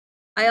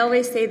I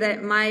always say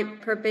that my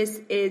purpose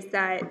is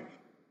that,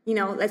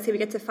 let's say we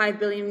get to 5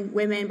 billion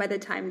women by the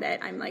time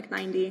that I'm like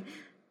 90.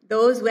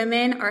 Those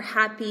women are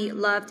happy,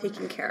 loved,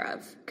 taken care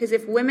of. Because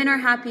if women are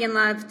happy and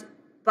loved,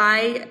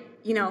 by,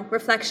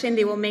 reflection,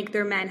 they will make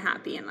their men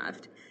happy and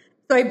loved.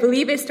 So I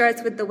believe it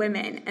starts with the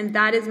women, and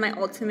that is my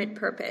ultimate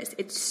purpose.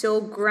 It's so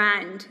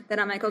grand that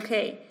I'm like,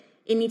 okay,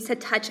 it needs to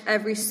touch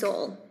every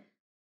soul.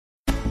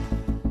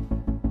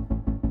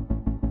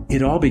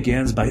 It all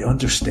begins by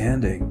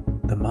understanding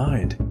the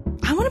mind.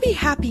 I want to be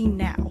happy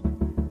now.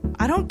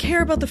 I don't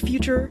care about the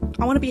future.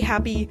 I want to be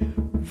happy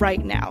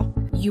right now.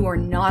 You are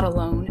not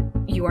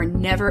alone. You are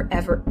never,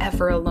 ever,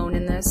 ever alone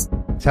in this.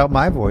 It's helped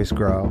my voice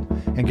grow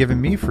and given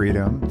me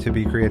freedom to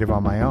be creative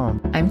on my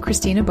own. I'm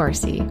Christina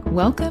Barcy.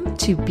 Welcome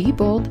to Be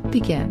Bold,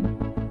 Begin,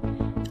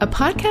 a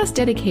podcast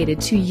dedicated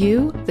to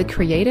you, the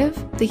creative,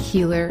 the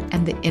healer,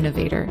 and the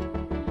innovator.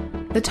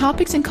 The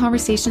topics and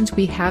conversations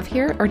we have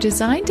here are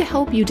designed to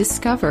help you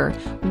discover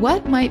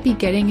what might be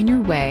getting in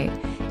your way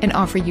and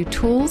offer you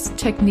tools,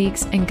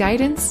 techniques, and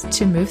guidance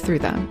to move through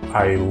them.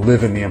 I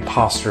live in the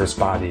imposter's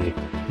body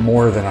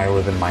more than I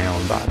live in my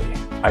own body.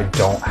 I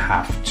don't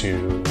have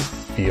to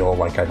feel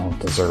like I don't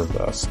deserve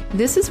this.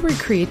 This is where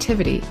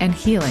creativity and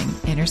healing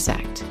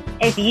intersect.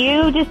 If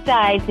you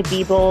decide to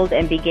be bold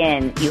and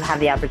begin, you have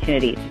the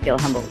opportunity to feel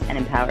humbled and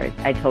empowered.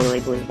 I totally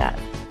believe that.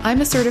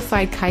 I'm a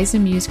certified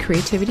Kaizen Muse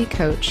creativity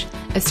coach,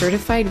 a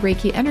certified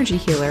Reiki energy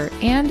healer,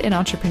 and an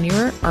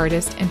entrepreneur,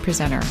 artist, and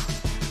presenter.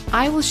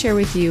 I will share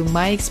with you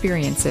my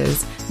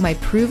experiences, my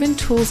proven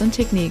tools and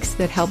techniques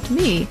that helped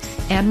me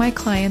and my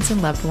clients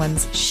and loved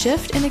ones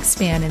shift and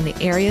expand in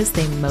the areas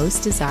they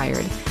most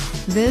desired.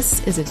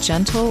 This is a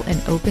gentle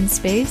and open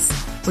space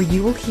where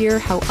you will hear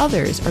how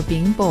others are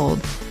being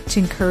bold to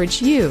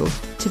encourage you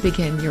to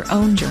begin your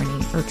own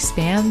journey or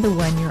expand the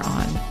one you're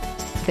on.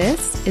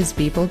 This is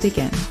Be Bold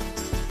Begin.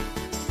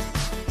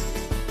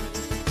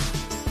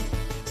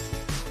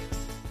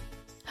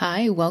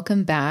 Hi,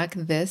 welcome back.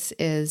 This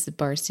is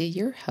Barcy,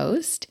 your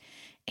host,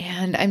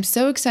 and I'm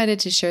so excited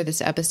to share this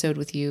episode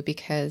with you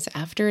because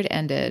after it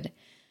ended,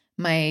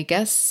 my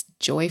guest's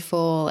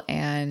joyful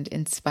and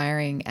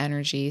inspiring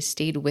energy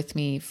stayed with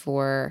me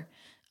for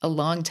a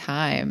long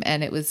time,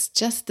 and it was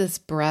just this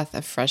breath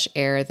of fresh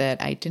air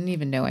that I didn't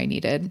even know I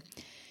needed.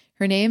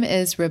 Her name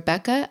is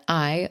Rebecca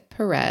I.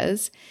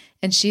 Perez,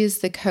 and she is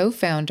the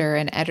co-founder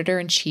and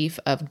editor-in-chief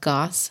of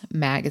Goss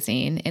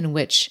magazine, in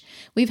which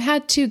we've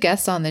had 2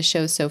 guests on the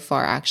show so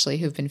far, actually,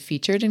 who've been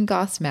featured in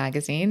Goss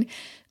magazine,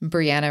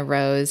 Brianna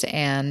Rose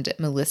and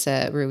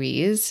Melissa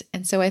Ruiz.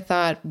 And so I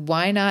thought,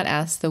 why not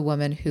ask the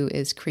woman who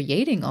is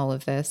creating all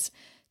of this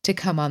to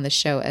come on the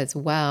show as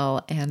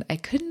well? And I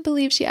couldn't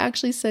believe she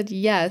actually said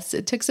yes.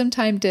 It took some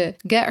time to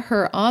get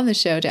her on the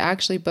show, to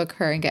actually book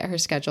her and get her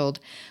scheduled.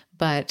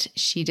 But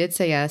she did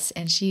say yes,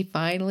 and she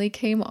finally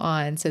came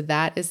on. So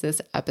that is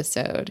this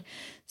episode.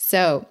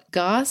 So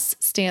Goss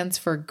stands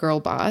for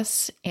Girl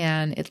Boss,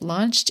 and it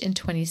launched in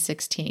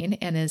 2016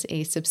 and is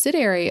a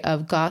subsidiary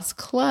of Goss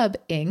Club,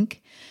 Inc.,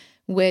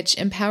 which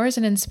empowers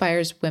and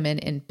inspires women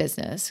in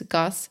business.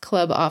 Goss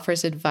Club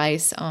offers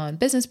advice on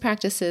business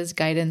practices,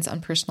 guidance on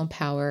personal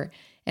power,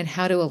 and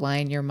how to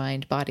align your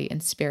mind, body,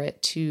 and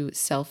spirit to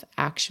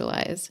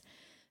self-actualize.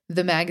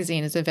 The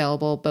magazine is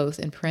available both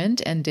in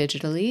print and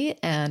digitally,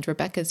 and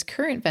Rebecca's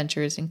current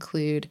ventures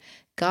include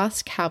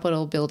Goss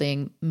Capital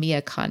building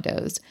Mia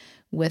condos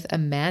with a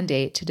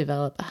mandate to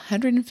develop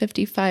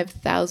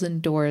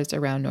 155,000 doors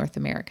around North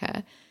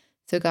America.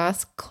 So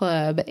Goss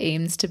Club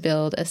aims to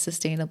build a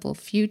sustainable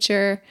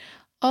future,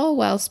 all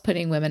whilst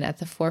putting women at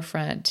the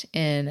forefront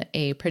in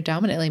a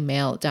predominantly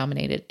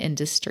male-dominated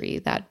industry,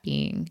 that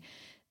being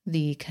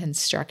the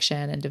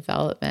construction and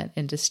development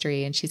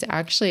industry. And she's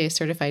actually a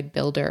certified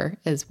builder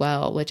as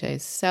well, which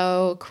is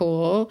so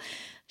cool.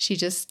 She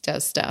just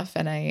does stuff,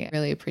 and I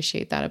really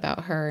appreciate that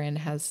about her, and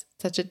has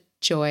such a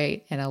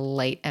joy and a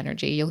light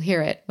energy. You'll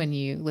hear it when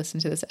you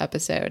listen to this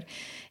episode.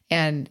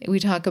 And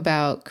we talk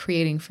about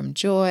creating from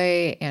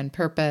joy and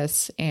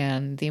purpose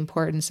and the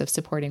importance of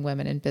supporting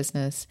women in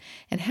business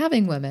and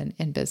having women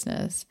in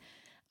business.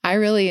 I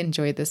really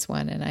enjoyed this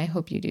one, and I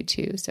hope you do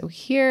too. So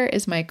here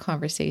is my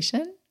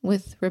conversation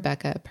with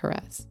Rebecca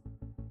Perez.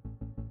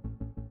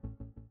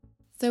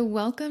 So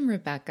welcome,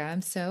 Rebecca.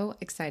 I'm so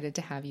excited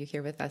to have you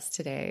here with us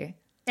today.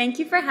 Thank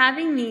you for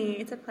having me.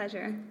 It's a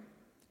pleasure.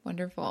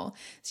 Wonderful.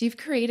 So you've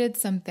created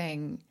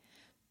something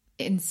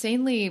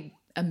insanely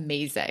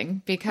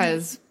amazing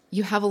because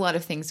you have a lot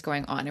of things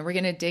going on, and we're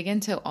going to dig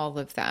into all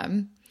of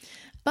them.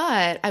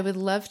 But I would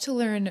love to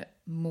learn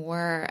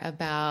more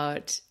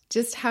about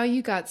just how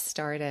you got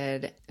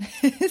started,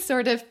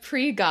 sort of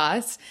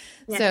pre-Goss.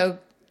 Yeah. So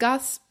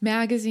Goss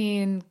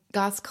magazine,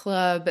 Goss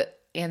Club,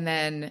 and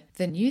then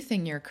the new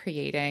thing you're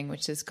creating,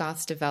 which is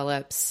Goss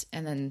Develops,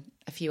 and then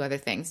a few other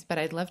things. But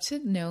I'd love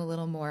to know a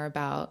little more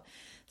about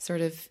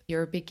sort of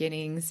your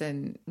beginnings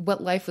and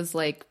what life was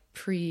like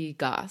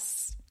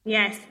pre-Goss.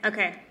 Yes.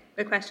 Okay.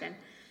 Good question.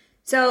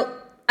 So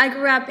I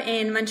grew up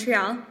in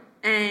Montreal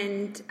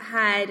and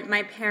had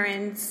my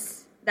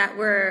parents that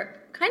were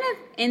kind of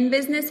in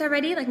business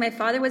already. Like my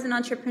father was an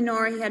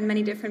entrepreneur. He had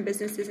many different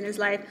businesses in his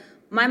life.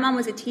 My mom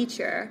was a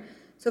teacher.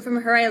 So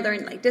from her, I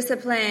learned like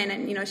discipline,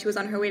 and, you know, she was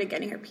on her way to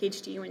getting her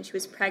PhD when she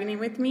was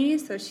pregnant with me.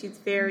 So she's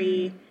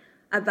very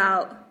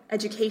about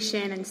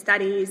education and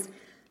studies.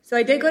 So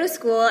I did go to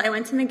school. I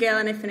went to McGill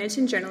and I finished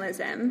in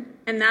journalism.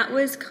 And that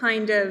was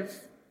kind of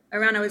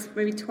around, I was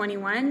maybe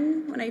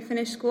 21 when I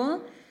finished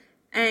school,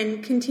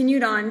 and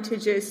continued on to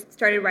just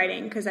started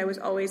writing because I was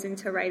always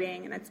into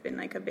writing. And that's been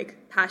like a big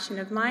passion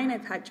of mine.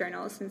 I've had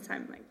journals since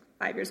I'm like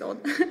 5 years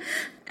old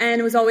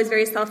and was always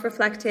very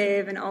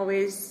self-reflective and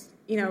always,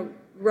 you know,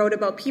 wrote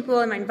about people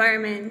and my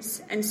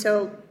environment. And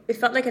so it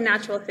felt like a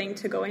natural thing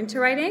to go into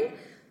writing.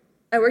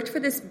 I worked for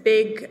this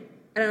big,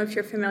 I don't know if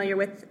you're familiar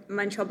with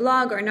Montreal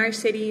Blog or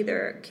Narcity.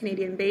 They're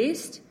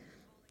Canadian-based. It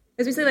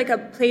was basically like a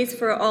place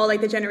for all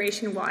like the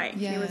Generation Y.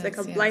 Yes, it was like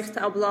a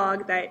lifestyle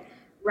blog that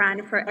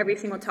ran for every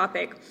single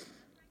topic.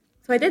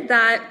 So I did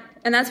that,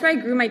 and that's where I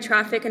grew my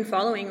traffic and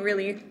following,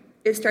 really.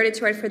 I started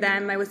to write for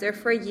them. I was there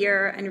for a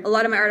year, and a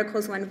lot of my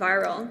articles went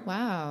viral.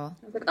 Wow.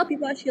 I was like, oh,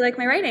 people actually like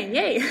my writing.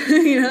 Yay.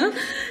 You know?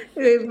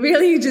 It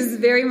really just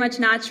very much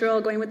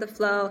natural, going with the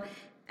flow.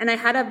 And I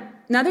had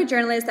another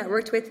journalist that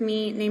worked with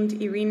me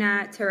named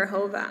Irina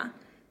Terehova.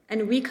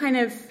 And we kind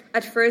of,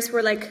 at first,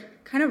 were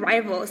like kind of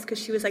rivals because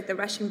she was like the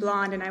Russian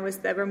blonde and I was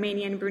the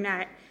Romanian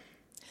brunette.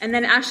 And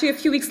then actually a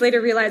few weeks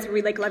later realized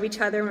we like love each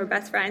other and we're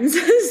best friends.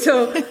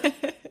 So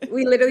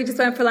we literally just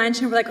went for lunch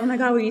and we're like, oh my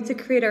God, we need to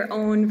create our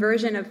own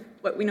version of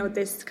what we know,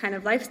 this kind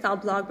of lifestyle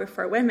blog but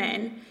for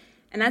women.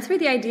 And that's where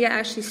the idea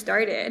actually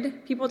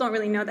started. People don't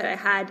really know that I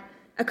had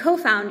a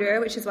co-founder,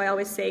 which is why I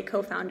always say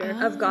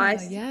co-founder of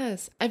Goss.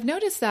 Yes. I've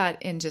noticed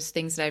that in just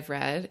things that I've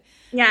read.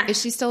 Yeah.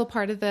 Is she still a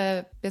part of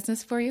the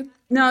business for you?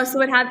 No. So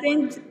what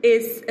happened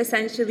is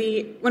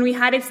essentially when we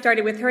had it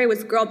started with her, it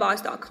was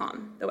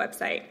girlboss.com, the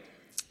website.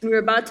 We were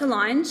about to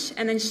launch,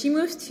 and then she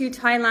moved to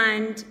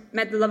Thailand,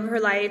 met the love of her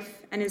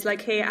life, and is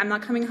like, hey, I'm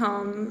not coming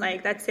home.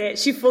 Like, that's it.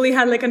 She fully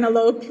had like an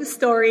elope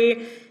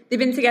story. They've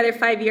been together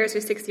 5 years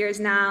or 6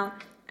 years now,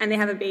 and they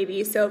have a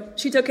baby. So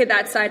she took it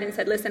that side and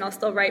said, listen, I'll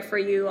still write for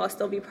you. I'll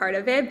still be part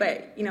of it,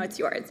 but, you know, it's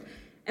yours.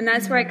 And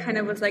that's where I kind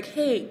of was like,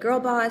 hey, girl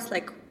boss,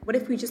 like, what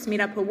if we just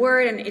made up a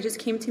word? And it just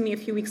came to me a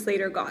few weeks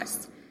later,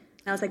 Goss.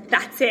 And I was like,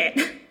 that's it.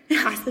 It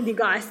has to be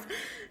Goss.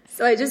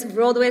 So I just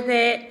rolled with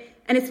it.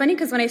 And it's funny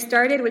because when I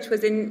started, which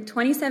was in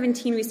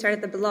 2017, we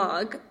started the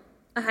blog.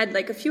 I had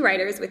like a few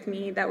writers with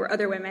me that were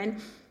other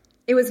women.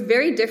 It was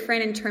very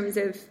different in terms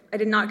of I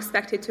did not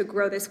expect it to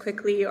grow this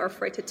quickly or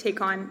for it to take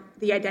on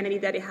the identity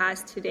that it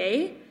has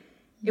today.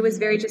 It was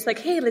very just like,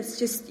 hey, let's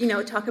just, you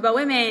know, talk about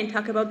women,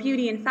 talk about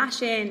beauty and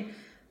fashion.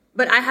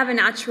 But I have a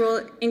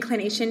natural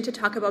inclination to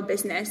talk about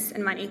business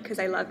and money because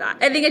I love that.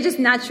 I think it just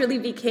naturally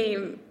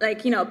became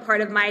like, you know,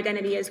 part of my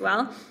identity as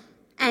well.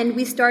 And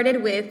we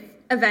started with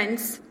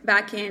events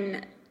back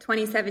in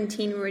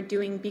 2017. We were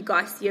doing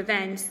Gossy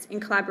events in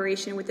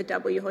collaboration with the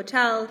W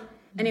Hotel.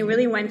 And it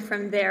really went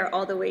from there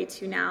all the way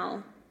to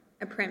now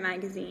a print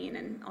magazine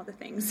and all the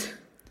things.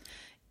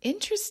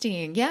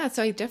 Interesting. Yeah.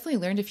 So I definitely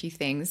learned a few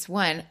things.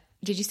 One,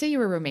 did you say you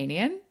were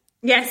Romanian?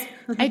 Yes.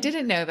 I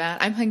didn't know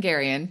that. I'm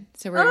Hungarian.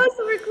 So we're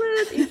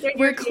close.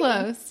 We're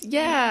close.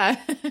 Yeah.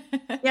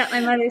 Yeah, my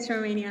mother's from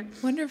Romania.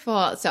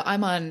 Wonderful. So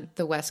I'm on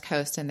the West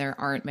Coast and there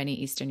aren't many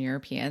Eastern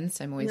Europeans.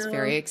 So I'm always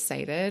very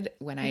excited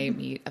when I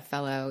meet a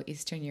fellow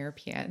Eastern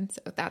European.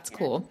 So that's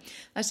cool.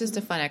 That's just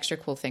a fun, extra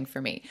cool thing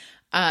for me.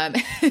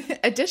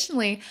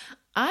 Additionally,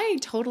 I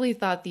totally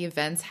thought the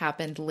events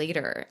happened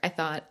later. I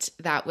thought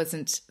that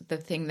wasn't the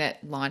thing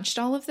that launched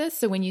all of this.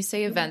 So when you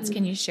say events,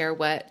 can you share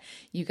what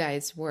you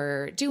guys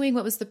were doing?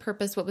 What was the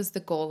purpose? What was the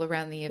goal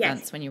around the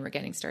events when you were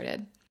getting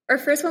started? Our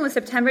first one was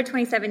September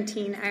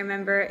 2017. I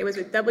remember it was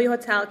with W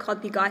Hotel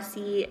called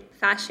Gossy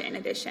Fashion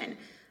Edition.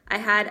 I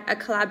had a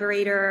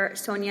collaborator,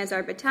 Sonia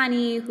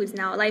Zarbatani, who's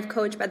now a life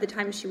coach. By the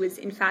time she was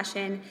in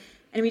fashion.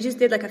 And we just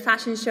did like a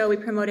fashion show. We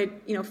promoted,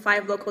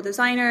 5 local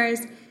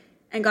designers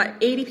and got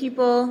 80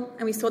 people,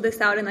 and we sold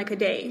this out in like a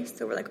day.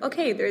 So we're like,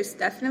 okay, there's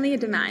definitely a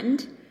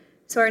demand.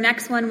 So our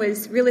next one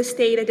was Real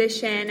Estate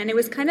Edition, and it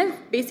was kind of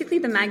basically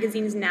the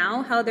magazines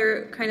now, how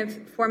they're kind of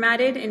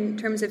formatted in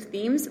terms of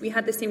themes. We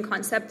had the same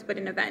concept, but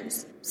in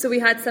events. So we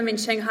had some in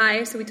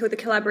Shanghai, so we took the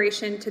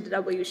collaboration to the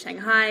W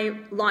Shanghai,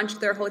 launched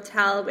their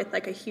hotel with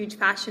like a huge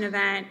fashion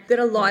event, did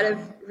a lot of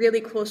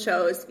really cool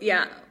shows,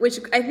 which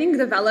I think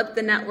developed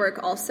the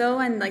network also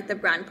and like the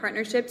brand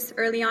partnerships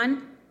early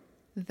on.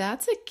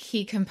 That's a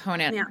key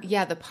component.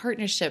 Yeah, the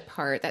partnership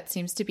part, that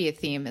seems to be a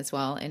theme as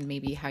well, and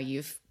maybe how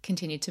you've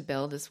continued to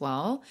build as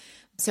well.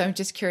 So I'm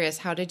just curious,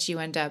 how did you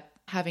end up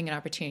having an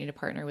opportunity to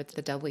partner with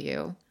the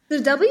W?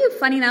 The W,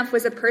 funny enough,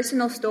 was a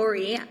personal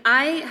story.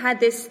 I had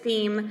this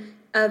theme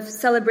of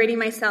celebrating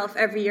myself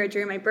every year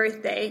during my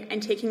birthday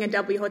and taking a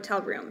W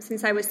hotel room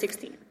since I was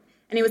 16.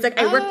 And it was like,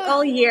 I worked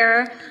all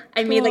year.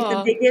 I made like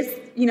the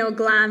biggest,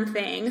 glam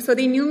thing. So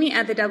they knew me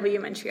at the W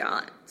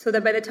Montreal. So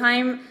that by the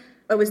time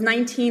I was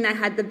 19, I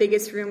had the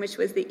biggest room, which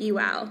was the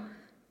EWOW,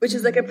 which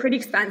is like a pretty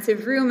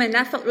expansive room. And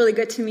that felt really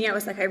good to me. I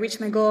was like, I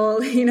reached my goal,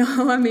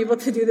 I'm able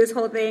to do this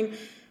whole thing.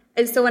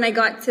 And so when I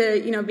got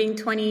to, being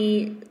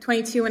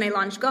 22 when I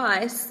launched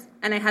Goss,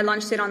 and I had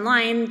launched it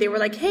online, they were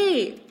like,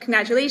 hey,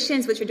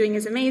 congratulations, what you're doing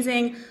is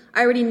amazing.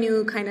 I already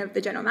knew kind of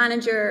the general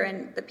manager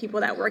and the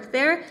people that worked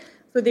there.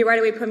 So they right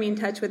away put me in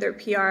touch with their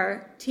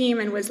PR team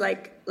and was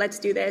like, let's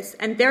do this.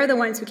 And they're the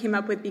ones who came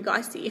up with Be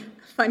Gossy,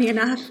 funny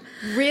enough.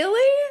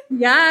 Really?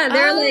 Yeah,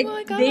 they're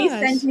my gosh. they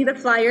sent me the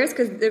flyers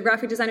because the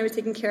graphic designer was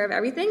taking care of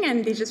everything,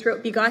 and they just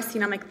wrote Be Gossy,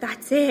 and I'm like,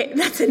 that's it.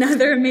 That's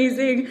another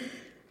amazing.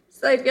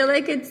 So I feel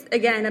like it's,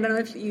 again, I don't know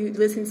if you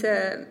listen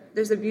to,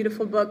 there's a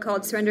beautiful book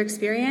called Surrender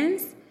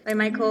Experience by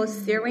Michael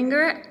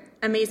Searwinger.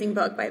 Amazing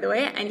book, by the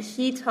way. And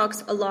he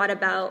talks a lot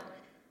about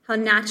how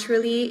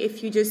naturally,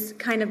 if you just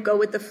kind of go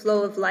with the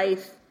flow of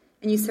life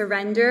and you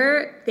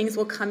surrender, things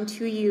will come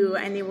to you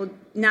and they will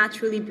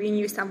naturally bring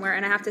you somewhere.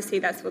 And I have to say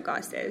that's what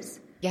Goss is.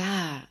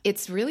 Yeah,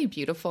 it's really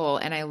beautiful.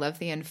 And I love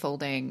the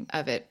unfolding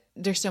of it.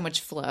 There's so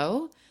much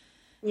flow.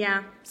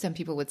 Yeah. Some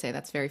people would say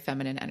that's very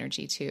feminine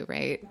energy too,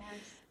 right? Yes.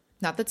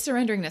 Not that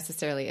surrendering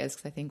necessarily is,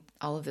 because I think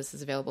all of this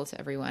is available to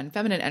everyone.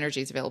 Feminine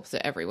energy is available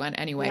to everyone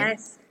anyway.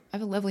 Yes. I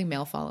have a lovely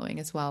male following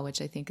as well,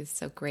 which I think is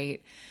so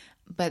great.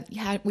 But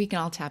yeah, we can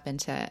all tap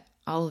into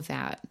all of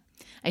that.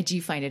 I do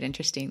find it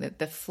interesting that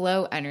the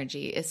flow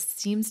energy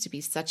seems to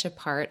be such a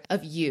part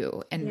of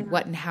you and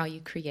what and how you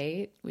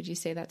create. Would you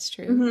say that's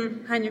true?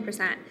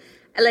 100%.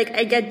 Like,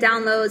 I get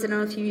downloads. I don't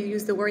know if you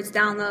use the words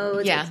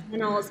downloads or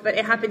channels, but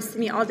it happens to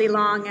me all day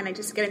long. And I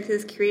just get into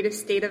this creative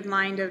state of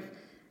mind of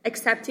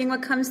accepting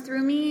what comes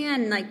through me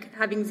and like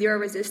having zero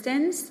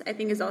resistance, I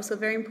think is also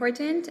very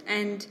important.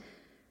 And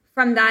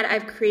from that,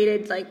 I've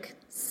created like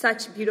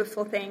such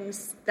beautiful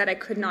things that I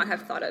could not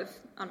have thought of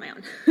on my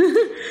own.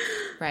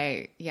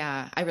 Right.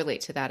 Yeah. I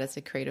relate to that as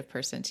a creative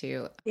person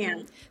too. Yeah.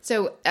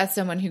 So as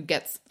someone who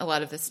gets a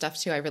lot of this stuff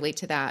too, I relate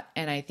to that.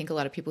 And I think a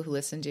lot of people who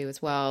listen do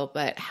as well.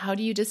 But how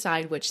do you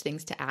decide which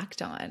things to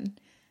act on?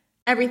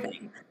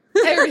 Everything.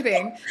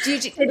 Everything.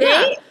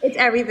 Today, it's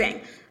everything.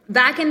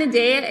 Back in the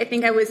day, I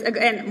think I was,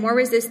 again, more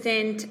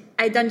resistant.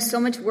 I'd done so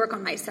much work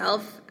on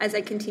myself as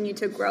I continue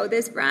to grow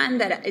this brand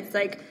that it's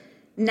like,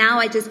 now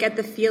I just get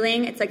the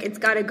feeling, it's like, it's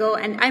got to go.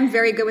 And I'm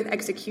very good with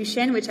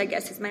execution, which I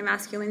guess is my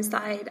masculine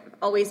side. I've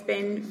always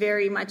been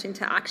very much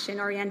into action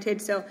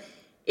oriented. So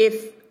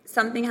if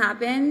something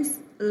happens,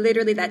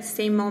 literally that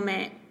same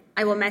moment,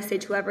 I will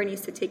message whoever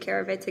needs to take care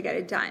of it to get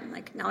it done.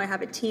 Like now I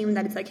have a team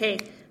that it's like, hey,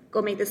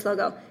 go make this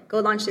logo, go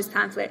launch this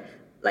pamphlet.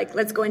 Like,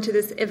 let's go into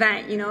this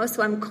event,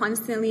 So I'm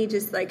constantly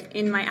just like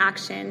in my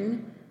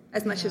action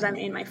as much as I'm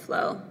in my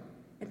flow.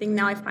 I think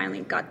now I finally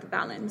got the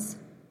balance.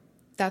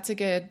 That's a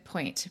good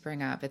point to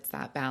bring up. It's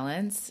that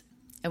balance.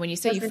 And when you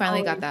say you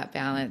finally got that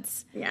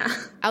balance,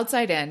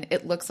 outside in,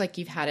 it looks like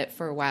you've had it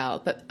for a while.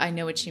 But I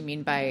know what you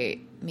mean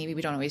by maybe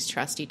we don't always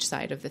trust each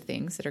side of the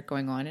things that are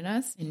going on in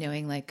us, and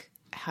knowing like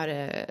how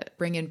to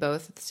bring in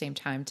both at the same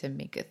time to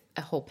make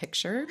a whole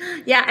picture.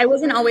 Yeah, I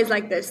wasn't always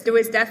like this. There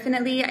was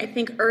definitely, I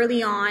think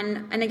early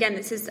on, and again,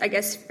 this is, I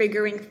guess,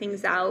 figuring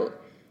things out.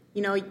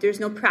 There's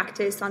no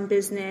practice on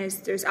business.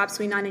 There's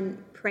absolutely none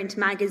in print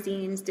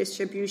magazines,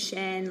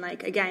 distribution.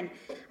 Like, again,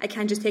 I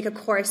can't just take a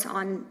course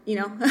on,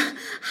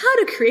 how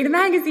to create a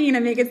magazine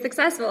and make it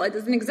successful. It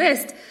doesn't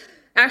exist.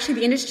 Actually,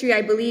 the industry,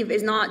 I believe,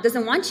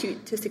 doesn't want you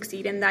to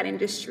succeed in that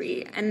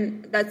industry.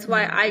 And that's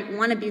why I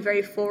want to be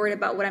very forward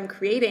about what I'm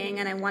creating,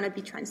 and I want to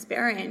be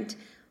transparent.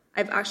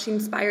 I've actually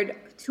inspired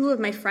 2 of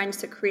my friends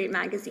to create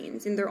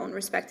magazines in their own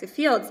respective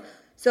fields.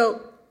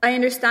 So I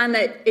understand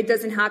that it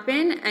doesn't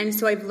happen. And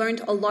so I've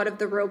learned a lot of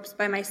the ropes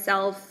by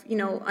myself,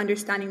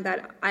 understanding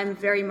that I'm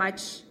very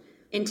much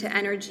into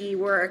energy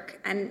work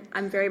and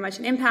I'm very much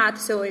an empath.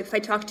 So if I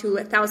talk to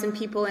 1,000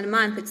 people in a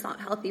month, it's not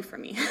healthy for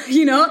me.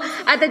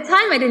 At the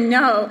time I didn't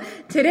know.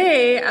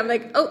 Today I'm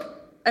like,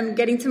 I'm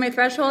getting to my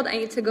threshold. I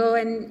need to go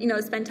and,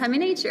 spend time in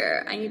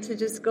nature. I need to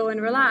just go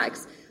and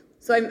relax.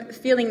 So I'm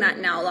feeling that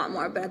now a lot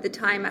more. But at the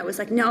time I was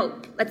like, no,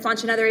 let's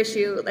launch another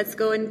issue. Let's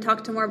go and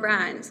talk to more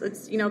brands.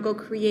 Let's, go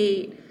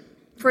create.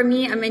 For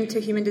me, I'm into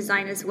human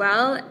design as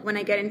well. When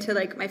I get into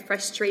like my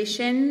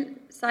frustration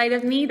side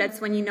of me, that's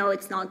when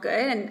it's not good.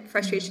 And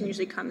frustration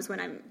usually comes when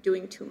I'm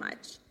doing too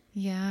much.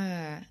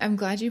 Yeah. I'm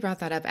glad you brought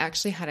that up. I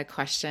actually had a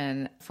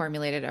question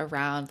formulated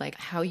around like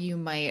how you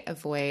might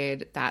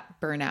avoid that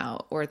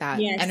burnout or that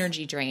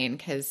energy drain,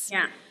 because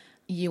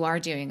you are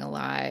doing a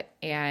lot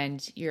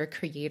and you're a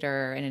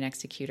creator and an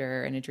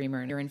executor and a dreamer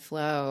and you're in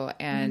flow.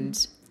 And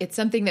it's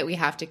something that we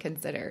have to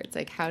consider. It's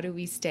like, how do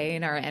we stay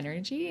in our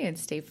energy and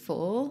stay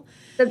full?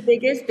 The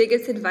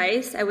biggest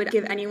advice I would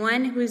give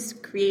anyone who's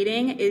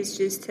creating is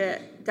just to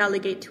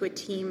delegate to a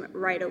team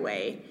right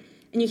away.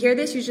 And you hear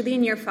this usually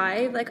in year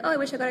 5, like, I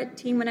wish I got a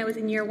team when I was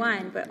in year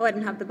 1, but I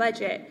didn't have the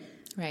budget.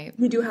 Right.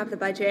 You do have the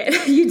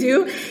budget. You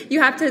do.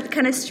 You have to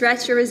kind of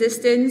stretch your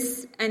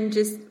resistance and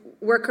just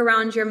work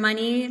around your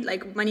money,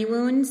 like money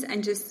wounds,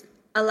 and just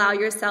allow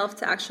yourself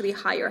to actually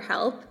hire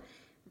help.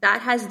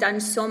 That has done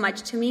so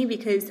much to me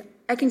because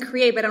I can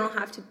create, but I don't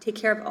have to take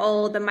care of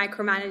all the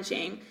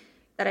micromanaging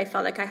that I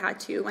felt like I had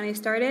to when I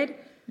started.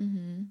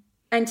 Mm-hmm.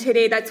 And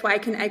today, that's why I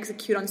can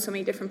execute on so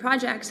many different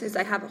projects, is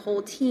I have a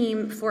whole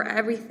team for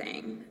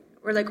everything.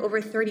 we're like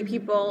over 30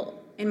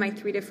 people in my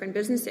 3 different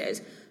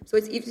businesses. So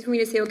it's easy for me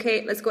to say,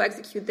 okay, let's go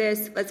execute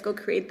this. Let's go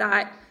create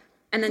that.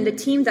 And then the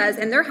team does,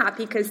 and they're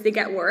happy because they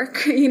get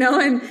work,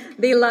 and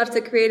they love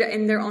to create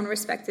in their own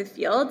respective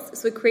fields.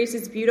 So it creates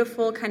this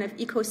beautiful kind of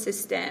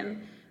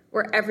ecosystem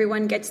where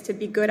everyone gets to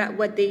be good at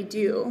what they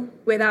do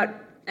without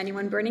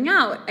anyone burning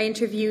out. I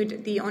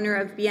interviewed the owner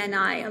of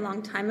BNI a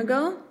long time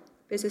ago,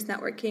 Business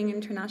Networking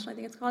International, I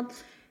think it's called.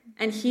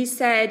 And he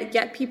said,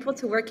 get people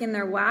to work in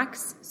their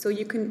wax so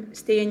you can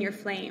stay in your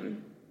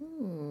flame.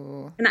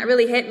 Ooh. And that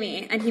really hit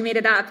me. And he made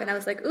it up. And I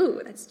was like,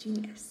 ooh, that's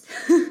genius.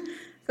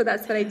 So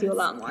that's what I do a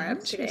lot more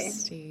of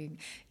today.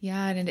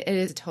 Yeah, and it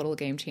is a total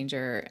game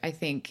changer. I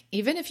think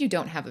even if you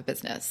don't have a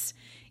business,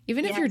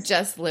 even if you're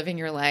just living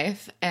your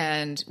life,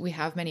 and we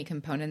have many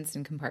components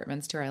and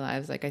compartments to our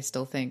lives, like I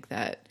still think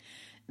that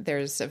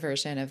there's a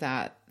version of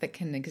that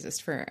can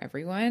exist for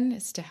everyone,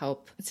 is to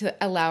help, to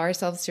allow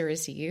ourselves to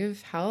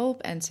receive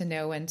help and to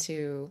know when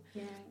to,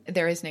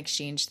 there is an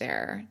exchange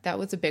there. That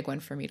was a big one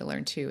for me to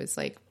learn too, is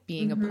like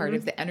being a part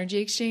of the energy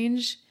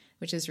exchange,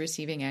 which is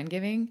receiving and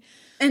giving.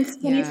 And it's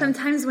funny,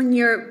 sometimes when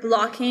you're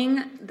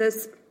blocking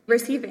this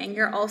receiving,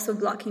 you're also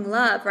blocking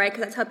love, right?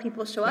 Because that's how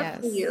people show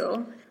up for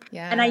you.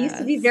 Yeah. And I used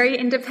to be very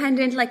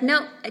independent, like,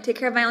 no, I take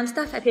care of my own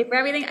stuff. I pay for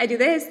everything. I do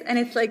this. And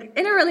it's like,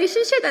 in a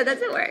relationship, that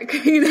doesn't work.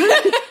 You're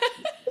like,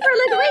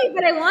 wait,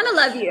 but I want to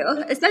love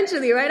you,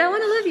 essentially, right? I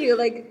want to love you.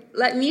 Like,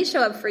 let me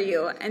show up for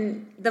you.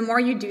 And the more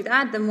you do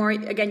that, the more,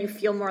 again, you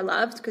feel more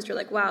loved because you're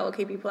like, wow,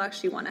 okay, people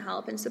actually want to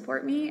help and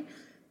support me.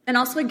 And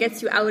also it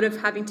gets you out of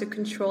having to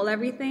control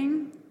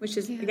everything, which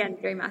is, again,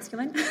 very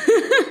masculine.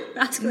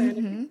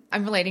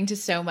 I'm relating to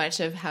so much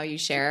of how you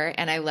share.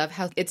 And I love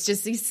how it's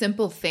just these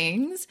simple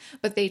things,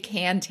 but they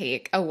can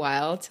take a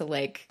while to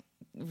like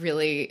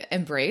really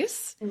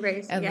embrace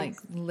and like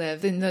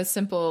live in those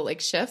simple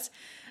like shifts.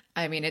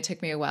 I mean, it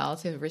took me a while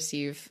to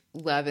receive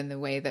love in the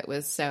way that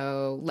was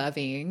so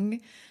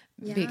loving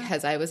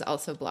because I was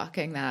also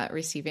blocking that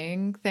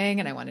receiving thing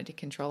and I wanted to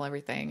control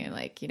everything and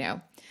like,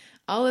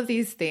 all of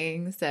these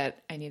things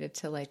that I needed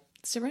to like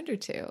surrender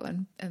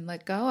to and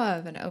let go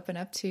of and open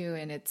up to.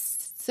 And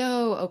it's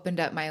so opened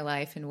up my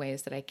life in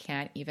ways that I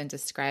can't even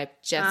describe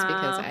just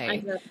because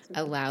I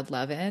allowed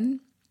love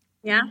in.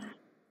 Yeah.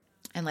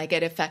 And like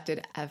it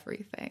affected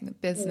everything,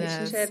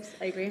 business, relationships,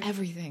 I agree.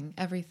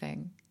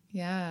 Everything.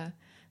 Yeah.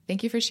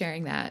 Thank you for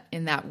sharing that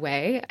in that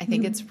way. I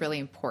think it's really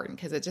important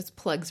because it just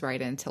plugs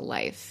right into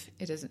life.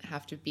 It doesn't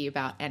have to be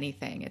about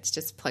anything. It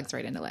just plugs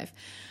right into life.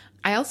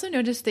 I also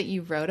noticed that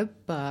you wrote a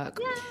book.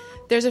 Yeah.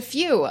 There's a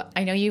few.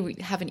 I know you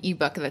have an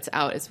ebook that's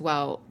out as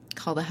well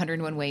called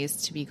 101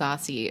 Ways to be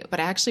Gossy, but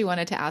I actually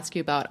wanted to ask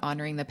you about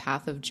honoring the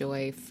path of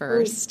joy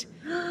first.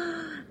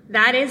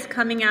 That is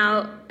coming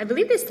out, I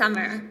believe, this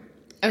summer.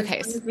 Okay.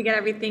 As soon as we get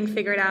everything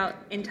figured out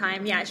in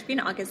time. Yeah, it should be an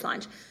August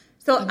launch.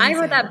 So I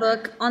wrote that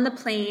book on the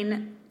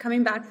plane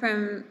coming back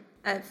from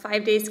a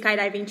 5-day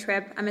skydiving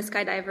trip. I'm a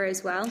skydiver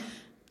as well.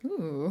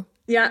 Ooh.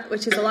 Yeah,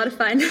 which is a lot of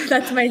fun.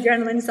 That's my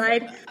adrenaline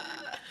side.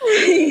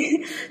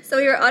 So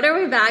we were on our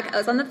way back. I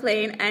was on the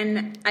plane,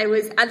 and I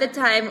was at the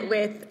time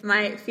with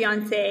my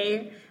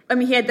fiance. I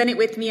mean, he had done it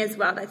with me as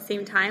well. At the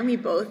same time, we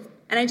both.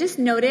 And I just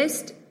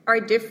noticed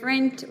our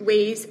different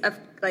ways of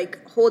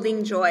like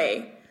holding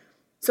joy.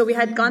 So we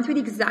had gone through the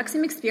exact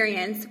same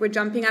experience. We're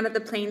jumping out of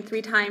the plane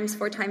 3 times,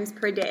 4 times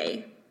per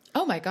day.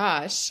 Oh my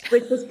gosh.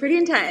 Which was pretty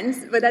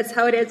intense, but that's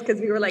how it is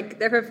because we were like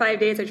there for 5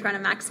 days. We're trying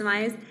to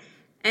maximize.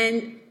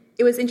 And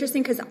it was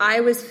interesting because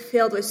I was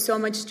filled with so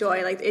much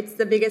joy. Like it's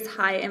the biggest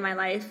high in my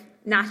life,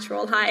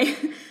 natural high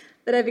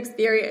that I've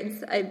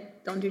experienced. I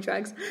don't do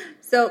drugs.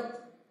 So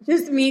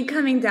just me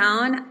coming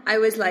down, I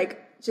was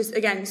like, just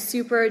again,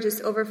 super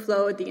just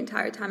overflowed the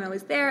entire time I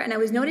was there. And I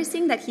was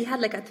noticing that he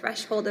had like a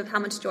threshold of how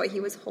much joy he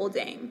was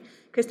holding.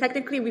 Because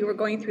technically we were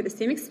going through the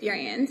same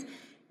experience,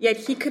 yet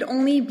he could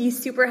only be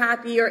super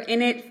happy or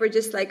in it for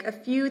just like a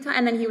few times.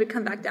 And then he would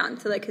come back down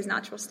to like his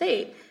natural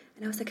state.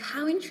 And I was like,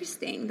 how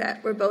interesting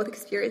that we're both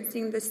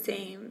experiencing the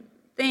same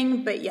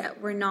thing, but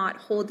yet we're not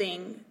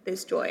holding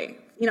this joy,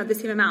 the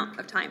same amount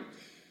of time.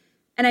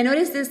 And I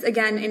noticed this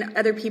again in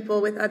other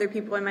people with other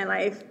people in my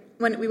life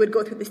when we would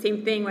go through the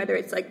same thing, whether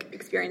it's like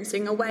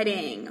experiencing a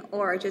wedding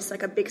or just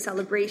like a big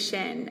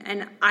celebration.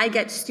 And I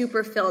get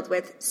super filled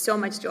with so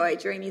much joy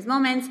during these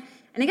moments.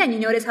 And again, you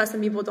notice how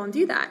some people don't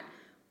do that.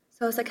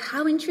 So I was like,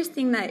 how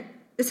interesting that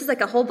this is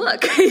like a whole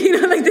book,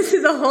 like this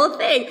is a whole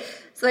thing.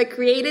 So I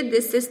created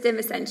this system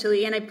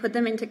essentially, and I put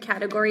them into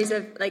categories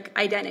of like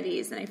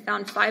identities. And I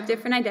found 5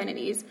 different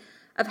identities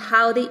of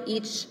how they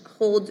each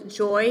hold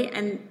joy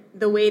and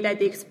the way that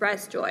they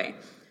express joy.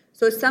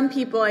 So some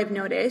people I've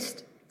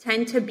noticed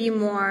tend to be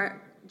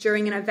more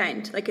during an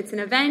event. Like it's an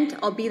event,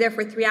 I'll be there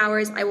for 3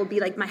 hours. I will be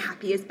like my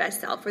happiest, best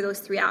self for those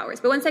 3 hours.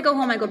 But once I go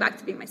home, I go back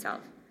to being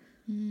myself.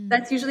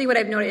 That's usually what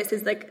I've noticed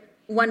is like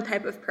one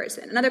type of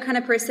person. Another kind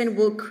of person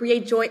will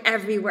create joy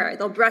everywhere.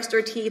 They'll brush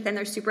their teeth and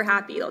they're super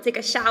happy. They'll take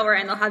a shower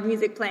and they'll have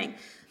music playing.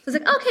 So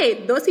it's like,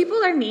 okay, those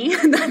people are me.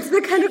 That's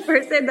the kind of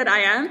person that I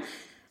am.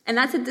 And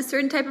that's a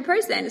certain type of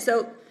person.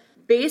 So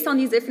based on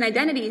these different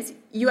identities,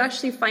 you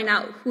actually find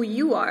out who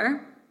you are,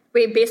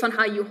 right, based on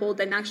how you hold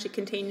and actually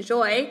contain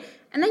joy.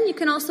 And then you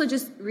can also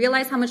just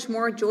realize how much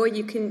more joy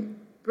you can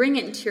bring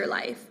into your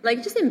life.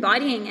 Like just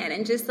embodying it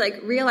and just like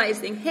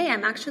realizing, hey,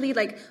 I'm actually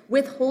like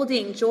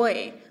withholding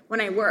joy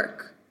when I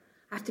work.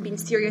 I have to be in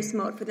serious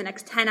mode for the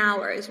next 10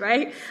 hours,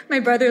 right?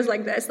 My brother's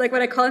like this. Like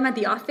when I call him at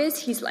the office,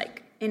 he's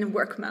like in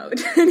work mode.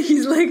 And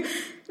he's like,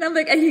 and I'm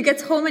like, and he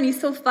gets home and he's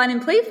so fun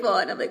and playful.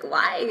 And I'm like,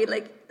 why?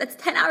 Like that's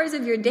 10 hours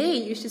of your day.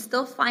 You should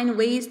still find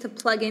ways to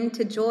plug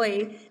into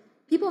joy.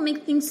 People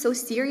make things so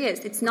serious.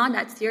 It's not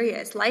that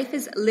serious. Life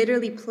is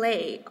literally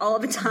play all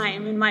the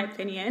time, in my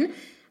opinion.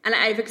 And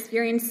I've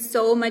experienced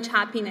so much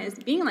happiness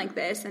being like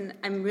this. And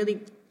I'm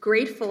really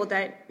grateful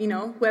that, you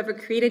know, whoever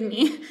created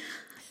me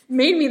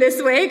made me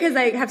this way because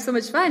I have so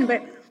much fun.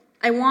 But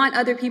I want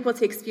other people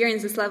to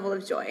experience this level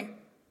of joy.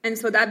 And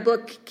so that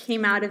book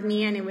came out of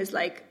me and it was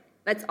like,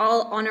 let's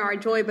all honor our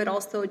joy, but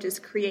also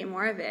just create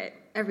more of it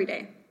every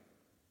day.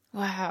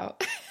 Wow.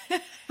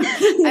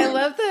 I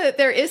love that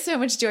there is so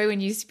much joy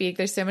when you speak.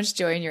 There's so much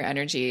joy in your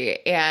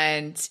energy.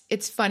 And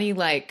it's funny,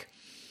 like,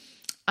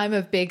 I'm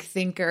a big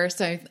thinker,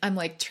 so I'm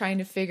like trying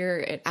to figure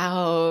it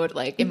out,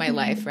 like in my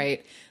life,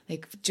 right?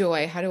 Like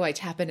joy, how do I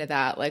tap into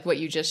that? Like what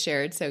you just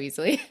shared so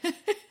easily.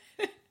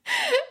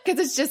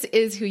 Because it just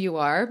is who you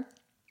are.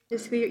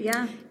 Just who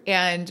yeah.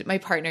 And my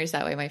partner's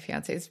that way. My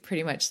fiance is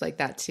pretty much like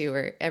that too,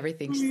 where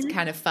everything's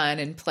kind of fun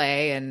and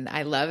play, and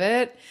I love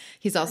it.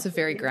 He's also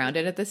very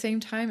grounded at the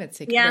same time. It's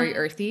like very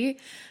earthy.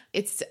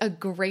 It's a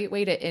great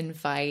way to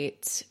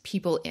invite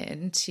people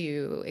in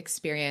to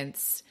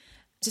experience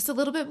just a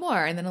little bit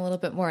more and then a little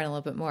bit more and a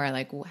little bit more.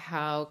 Like,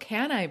 how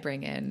can I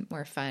bring in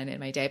more fun in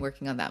my day? I'm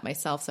working on that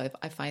myself. So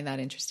I find that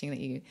interesting that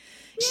you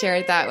share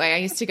it that way. I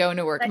used to go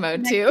into work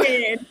mode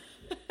too.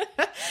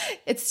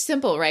 It's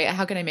simple, right?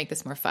 How can I make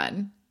this more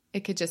fun?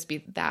 It could just be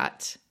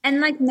that. And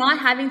like not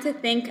having to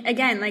think,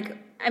 again, like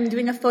I'm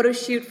doing a photo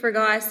shoot for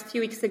Goss a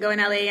few weeks ago in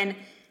LA and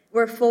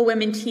we're a full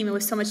women team. It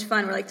was so much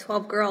fun. We're like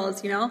 12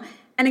 girls, you know?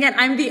 And again,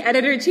 I'm the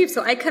editor-in-chief,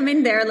 so I come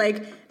in there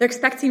like they're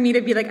expecting me to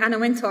be like Anna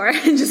Wintour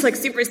and just like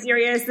super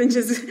serious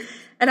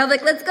and I'm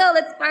like, let's go,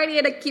 let's party.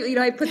 And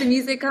I put the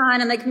music on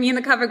and like me and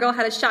the cover girl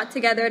had a shot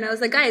together and I was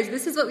like, guys,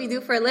 this is what we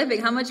do for a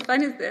living. How much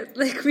fun is this?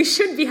 Like we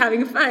should be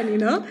having fun, you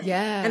know?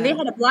 Yeah. And they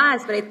had a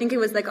blast, but I think it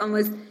was like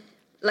almost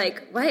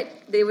like what?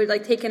 They were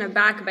like taken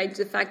aback by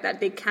the fact that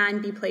they can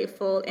be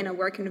playful in a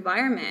work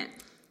environment.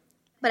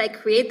 But I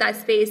create that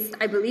space,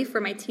 I believe, for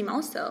my team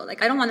also.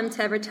 Like, I don't want them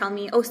to ever tell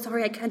me, oh,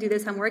 sorry, I can't do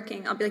this, I'm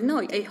working. I'll be like, no,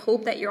 I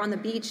hope that you're on the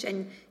beach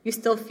and you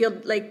still feel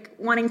like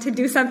wanting to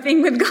do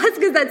something with Goss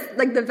because that's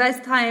like the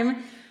best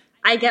time.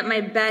 I get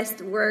my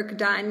best work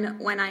done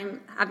when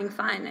I'm having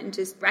fun and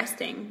just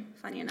resting,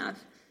 funny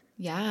enough.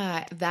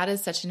 Yeah, that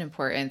is such an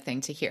important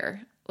thing to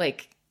hear.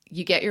 Like,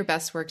 you get your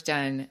best work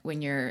done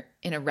when you're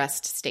in a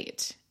rest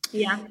state.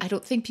 Yeah. I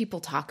don't think people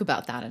talk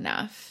about that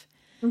enough.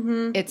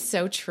 Mm-hmm. It's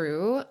so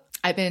true.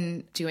 I've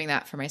been doing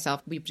that for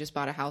myself. We've just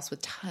bought a house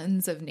with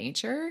tons of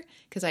nature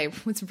because I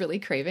was really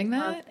craving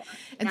that.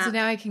 And so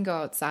now I can go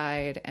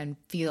outside and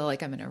feel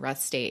like I'm in a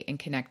rest state and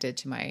connected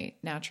to my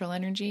natural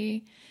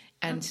energy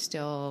and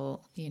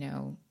still, you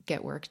know,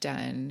 get work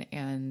done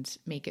and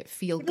make it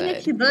feel good.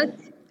 Like she looked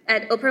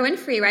at Oprah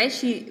Winfrey, right?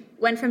 She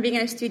went from being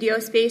in a studio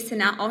space to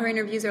now all her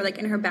interviews are like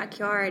in her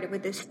backyard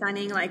with this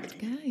stunning,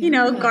 like, you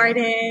know,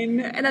 garden.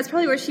 And that's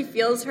probably where she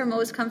feels her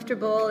most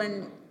comfortable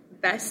and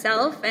best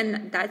self,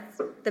 and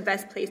that's the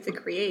best place to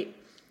create.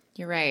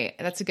 You're right.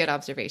 That's a good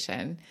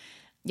observation.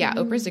 Yeah,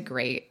 Oprah's a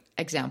great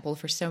example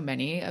for so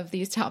many of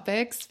these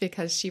topics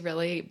because she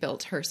really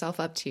built herself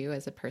up too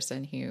as a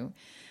person who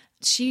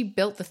she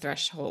built the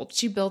threshold.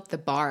 She built the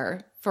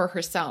bar for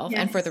herself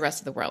and for the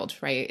rest of the world,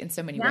 right? In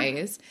so many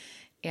ways.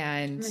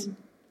 And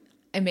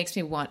it makes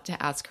me want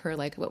to ask her,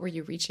 like, what were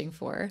you reaching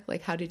for?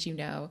 Like, how did you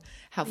know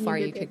how far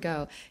you could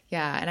go?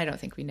 Yeah. And I don't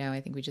think we know.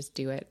 I think we just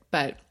do it.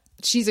 But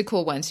she's a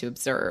cool one to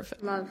observe.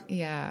 Love.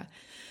 Yeah.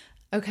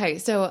 Okay.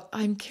 So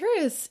I'm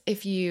curious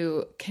if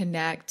you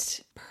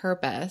connect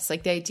purpose,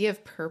 like the idea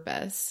of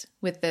purpose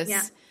with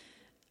this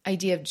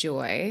idea of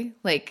joy.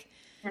 Like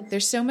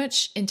there's so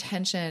much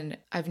intention.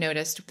 I've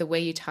noticed the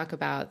way you talk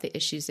about the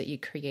issues that you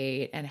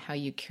create and how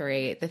you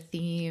curate the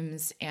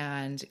themes.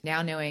 And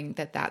now knowing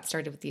that that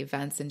started with the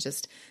events and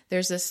just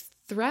there's this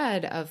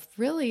thread of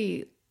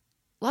really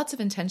lots of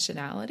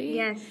intentionality.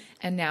 Yes.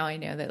 And now I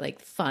know that like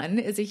fun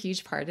is a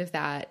huge part of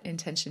that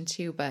intention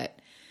too, but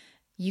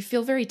you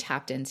feel very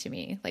tapped into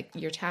me. Like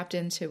you're tapped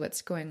into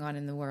what's going on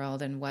in the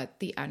world and what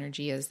the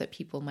energy is that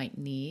people might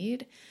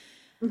need.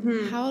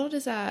 Mm-hmm. How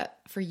does that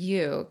for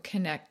you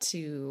connect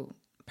to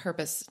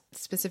purpose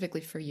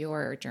specifically for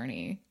your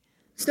journey?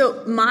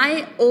 So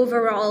my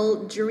overall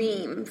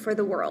dream for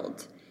the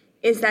world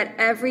is that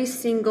every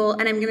single,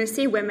 and I'm going to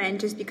say women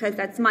just because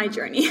that's my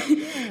journey,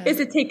 is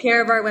to take care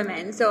of our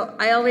women. So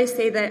I always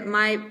say that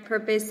my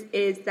purpose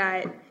is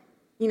that,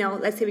 you know,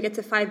 let's say we get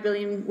to 5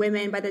 billion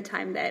women by the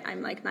time that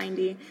I'm like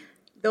 90.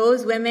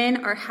 Those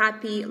women are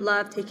happy,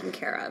 loved, taken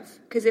care of.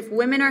 Because if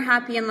women are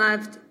happy and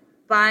loved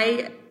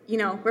by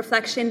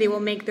reflection, they will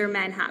make their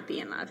men happy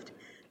and loved.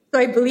 So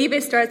I believe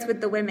it starts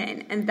with the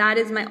women, and that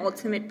is my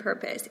ultimate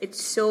purpose.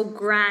 It's so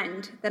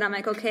grand that I'm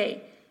like,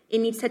 okay, it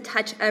needs to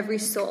touch every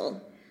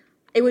soul.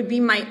 It would be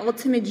my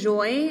ultimate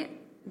joy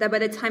that by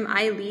the time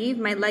I leave,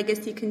 my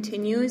legacy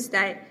continues,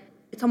 that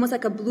it's almost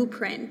like a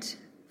blueprint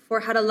for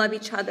how to love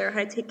each other, how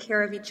to take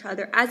care of each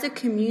other as a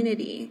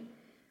community.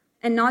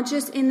 And not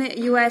just in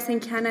the US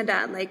and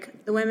Canada,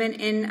 like the women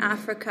in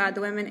Africa,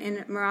 the women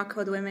in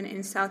Morocco, the women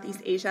in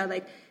Southeast Asia,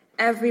 like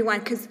everyone.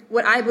 Because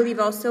what I believe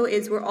also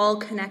is we're all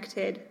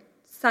connected,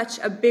 such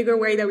a bigger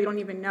way that we don't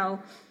even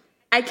know.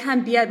 I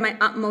can't be at my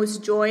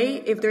utmost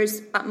joy if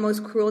there's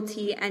utmost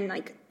cruelty and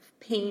like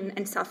pain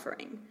and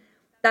suffering.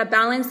 That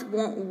balance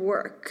won't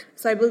work.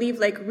 So I believe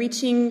like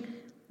reaching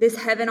this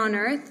heaven on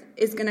earth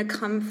is going to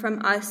come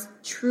from us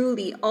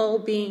truly all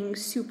being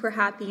super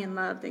happy and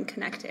loved and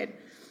connected.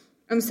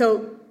 And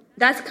so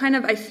that's kind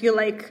of, I feel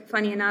like,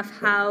 funny enough,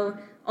 how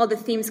all the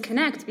themes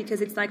connect, because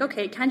it's like,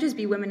 okay, it can't just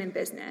be women in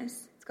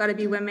business. It's got to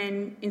be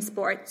women in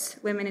sports,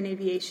 women in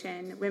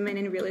aviation, women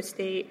in real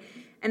estate.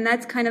 And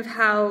that's kind of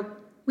how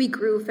we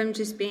grew from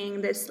just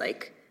being this,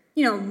 like,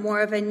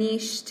 more of a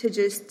niche to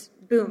just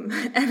boom,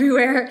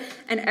 everywhere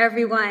and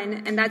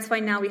everyone. And that's why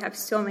now we have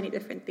so many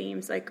different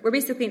themes. Like, we're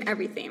basically in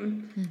every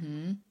theme.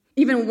 Mm-hmm.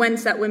 Even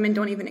ones that women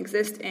don't even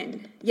exist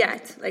in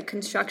yet, like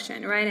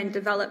construction, right, and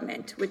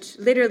development, which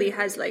literally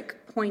has like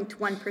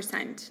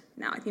 0.1%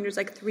 now. I think there's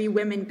like 3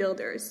 women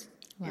builders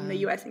in the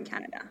US and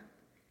Canada.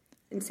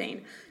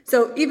 Insane.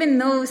 So even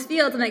those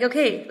fields, I'm like,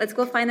 okay, let's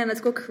go find them.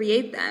 Let's go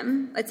create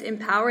them. Let's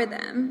empower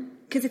them,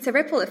 because it's a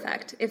ripple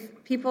effect.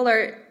 If people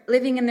are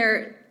living in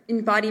their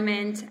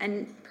embodiment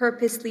and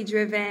purposely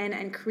driven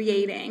and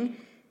creating,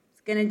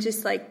 it's going to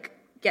just like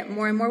get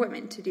more and more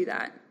women to do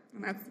that.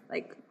 And that's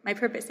like my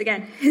purpose,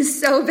 again,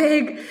 is so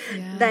big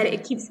that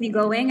it keeps me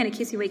going and it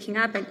keeps me waking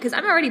up. And because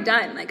I'm already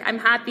done. Like, I'm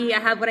happy. I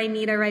have what I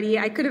need already.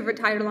 I could have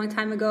retired a long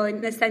time ago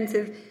in the sense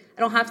of I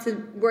don't have to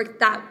work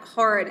that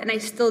hard. And I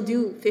still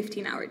do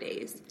 15-hour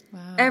days.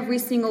 Wow. Every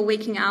single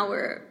waking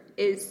hour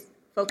is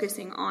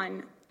focusing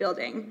on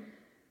building.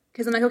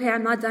 Because I'm like, okay,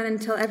 I'm not done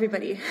until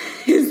everybody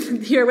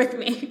is here with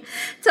me.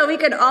 So we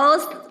could all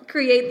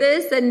create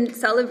this and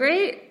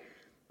celebrate,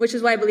 which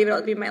is why I believe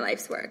it'll be my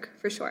life's work,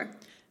 for sure.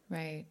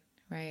 Right.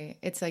 Right.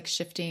 It's like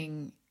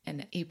shifting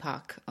an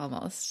epoch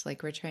almost,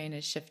 like we're trying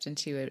to shift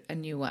into a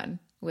new one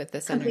with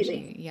this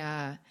energy.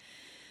 Yeah.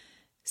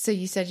 So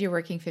you said you're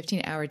working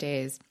 15-hour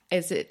days.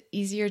 Is it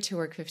easier to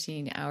work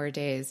 15-hour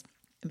days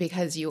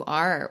because you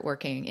are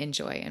working in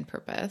joy and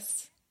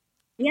purpose?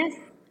 Yes.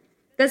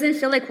 Doesn't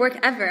feel like work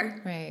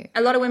ever. Right.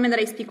 A lot of women that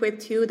I speak with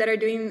too that are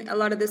doing a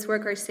lot of this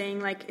work are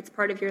saying like it's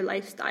part of your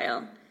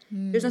lifestyle.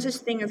 There's no such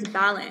thing as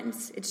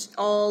balance. It's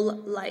all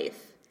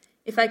life.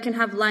 If I can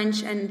have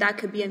lunch and that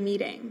could be a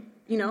meeting,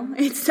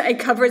 it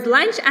covers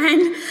lunch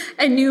and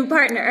a new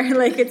partner.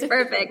 Like, it's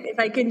perfect. If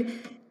I could,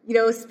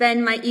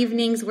 spend my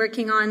evenings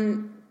working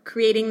on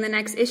creating the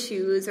next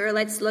issues, or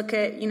let's look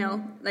at,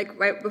 like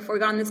right before we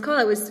got on this call,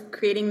 I was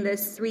creating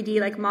this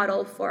 3D like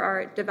model for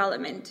our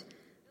development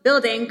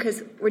building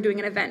because we're doing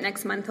an event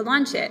next month to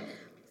launch it.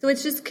 So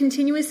it's just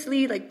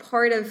continuously like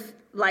part of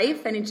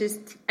life. And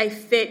I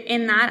fit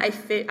in that. I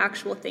fit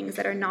actual things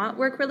that are not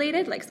work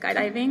related, like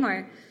skydiving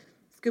or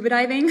scuba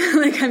diving.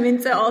 Like, I'm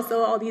into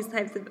also all these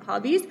types of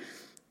hobbies,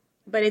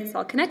 but it's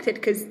all connected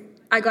because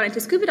I got into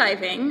scuba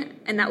diving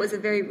and that was a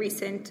very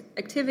recent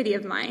activity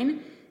of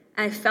mine.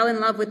 And I fell in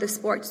love with the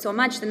sport so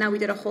much that now we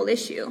did a whole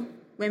issue,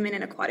 women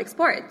in aquatic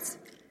sports.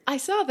 I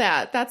saw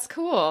that. That's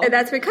cool. And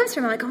that's where it comes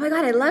from. I'm like, oh my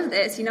God, I love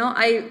this.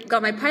 I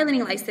got my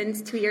piloting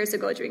license 2 years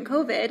ago during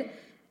COVID.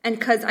 And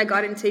because I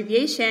got into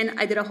aviation,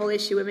 I did a whole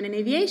issue, women in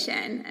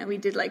aviation. And we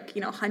did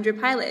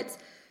 100 pilots.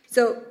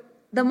 So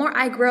the more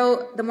I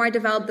grow, the more I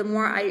develop, the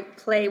more I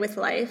play with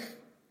life,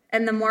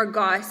 and the more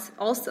Goss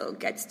also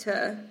gets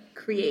to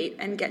create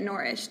and get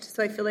nourished.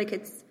 So I feel like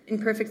it's in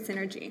perfect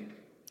synergy.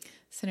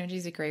 Synergy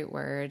is a great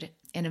word.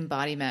 And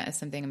embodiment is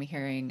something I'm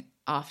hearing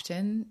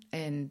often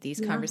in these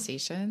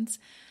conversations.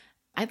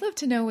 I'd love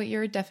to know what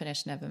your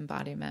definition of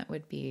embodiment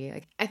would be.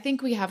 Like, I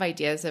think we have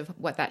ideas of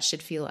what that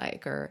should feel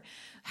like, or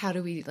how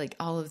do we,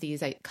 all of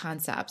these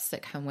concepts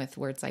that come with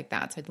words like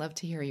that. So I'd love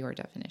to hear your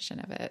definition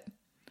of it.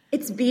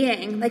 It's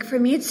being. For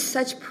me, it's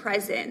such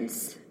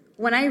presence.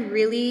 When I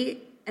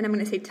really, and I'm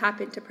going to say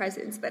tap into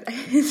presence, but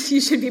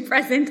you should be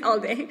present all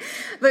day.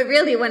 But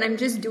really, when I'm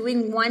just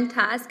doing one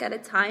task at a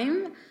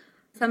time,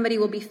 somebody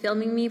will be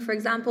filming me, for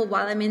example,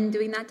 while I'm in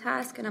doing that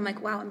task. And I'm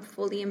like, wow, I'm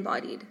fully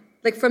embodied.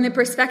 From the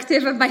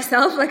perspective of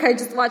myself, I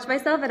just watch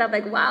myself and I'm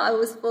like, wow, I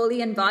was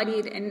fully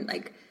embodied in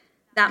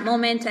that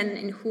moment and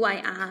in who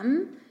I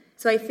am.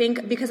 So I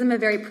think because I'm a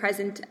very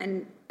present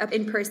and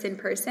in-person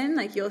person,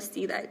 you'll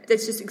see that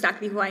that's just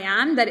exactly who I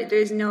am, that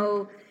there's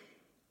no,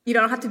 you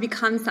don't have to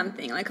become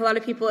something. A lot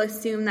of people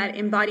assume that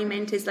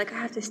embodiment is I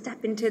have to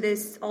step into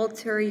this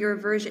alter your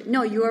version.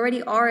 No, you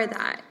already are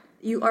that.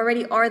 You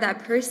already are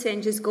that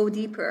person. Just go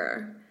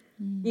deeper.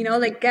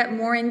 Get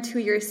more into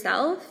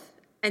yourself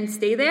and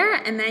stay there.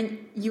 And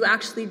then you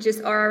actually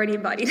just are already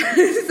embodied.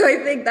 So I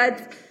think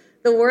that's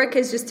the work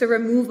is just to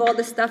remove all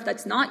the stuff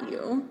that's not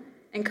you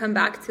and come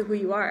back to who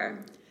you are.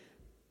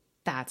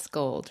 That's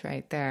gold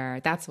right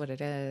there. That's what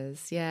it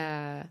is.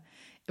 Yeah.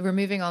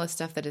 Removing all the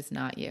stuff that is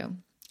not you.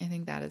 I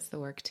think that is the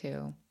work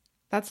too.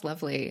 That's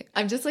lovely.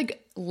 I'm just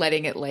like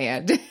letting it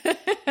land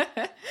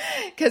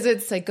because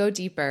it's like go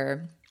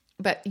deeper,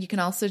 but you can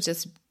also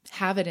just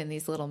have it in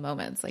these little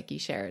moments like you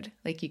shared.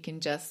 Like you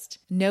can just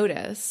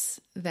notice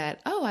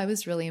that, oh, I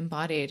was really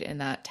embodied in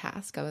that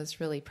task. I was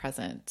really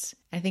present.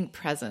 I think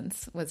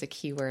presence was a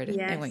key word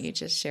in what you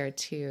just shared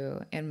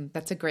too. And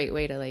that's a great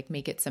way to like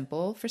make it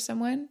simple for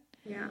someone.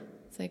 Yeah.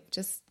 It's like,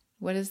 just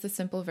what is the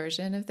simple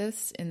version of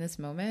this in this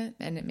moment?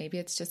 And maybe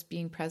it's just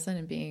being present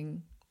and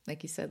being,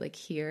 like you said, like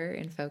here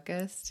and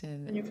focused.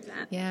 And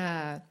 100%.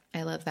 yeah,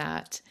 I love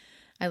that.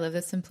 I love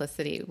the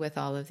simplicity with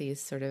all of these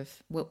sort of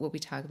what we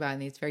talk about in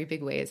these very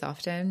big ways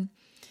often.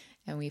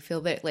 And we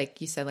feel that,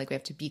 like you said, like we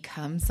have to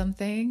become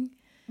something,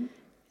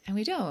 and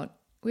we don't.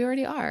 We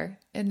already are,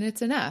 and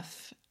it's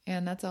enough.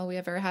 And that's all we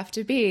ever have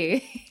to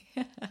be.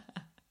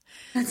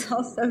 That's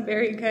also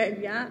very good.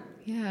 Yeah.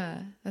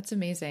 Yeah, that's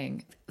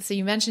amazing. So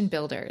you mentioned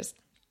builders.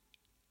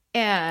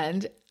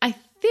 And I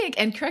think,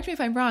 and correct me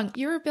if I'm wrong,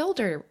 you're a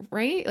builder,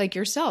 right? Like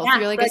yourself. Yeah,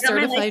 you're like a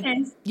certified,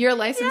 you're a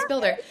licensed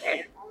builder.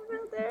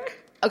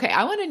 Okay,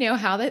 I want to know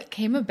how that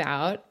came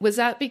about. Was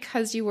that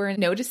because you were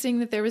noticing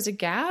that there was a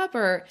gap,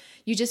 or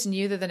you just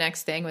knew that the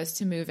next thing was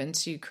to move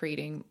into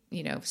creating,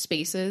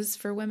 spaces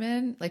for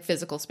women, like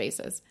physical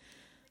spaces?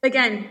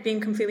 Again,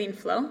 being completely in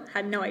flow,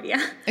 had no idea.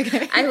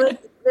 Okay. I was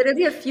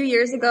literally a few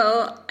years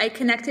ago, I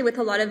connected with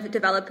a lot of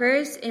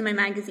developers in my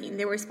magazine.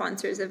 They were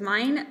sponsors of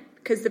mine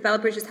because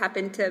developers just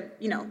happen to,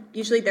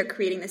 usually they're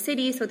creating the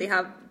city, so they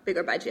have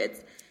bigger budgets.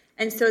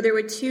 And so there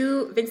were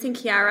two,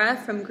 Vincent Chiara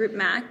from Group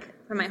Mac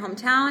from my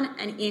hometown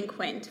and Ian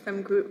Quint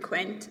from Group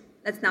Quint,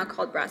 that's now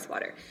called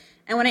Brasswater.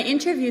 And when I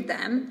interviewed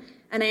them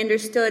and I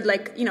understood,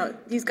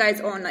 these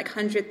guys own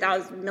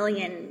 100,000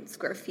 million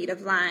square feet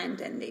of land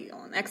and they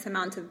own X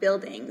amount of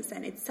buildings.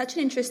 And it's such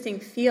an interesting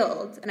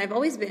field. And I've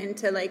always been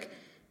into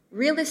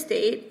real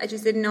estate. I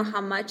just didn't know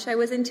how much I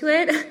was into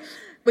it,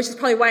 which is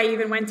probably why I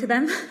even went to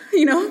them,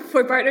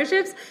 for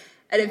partnerships.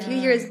 And a few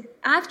years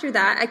after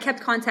that, I kept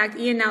contact.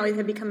 Ian now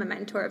has become a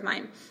mentor of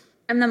mine.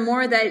 And the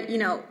more that,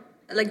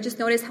 just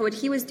noticed how what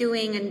he was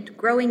doing and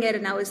growing it.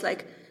 And I was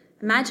like,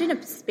 imagine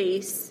a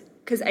space.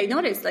 Because I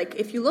noticed,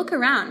 if you look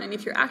around and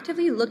if you're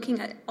actively looking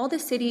at all the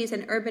cities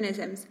and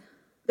urbanisms,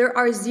 there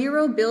are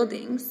 0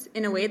 buildings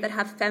in a way that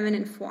have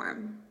feminine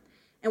form.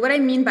 And what I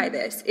mean by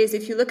this is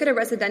if you look at a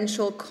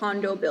residential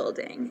condo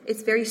building,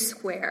 it's very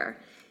square.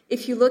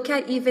 If you look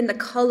at even the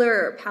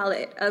color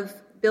palette of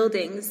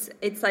buildings,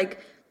 it's like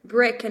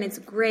brick and it's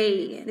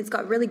gray and it's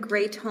got really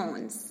gray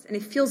tones and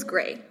it feels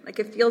gray.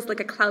 It feels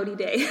like a cloudy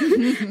day.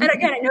 And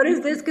again, I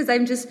noticed this because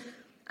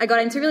I got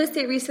into real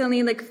estate recently.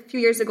 A few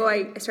years ago,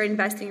 I started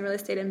investing in real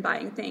estate and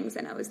buying things.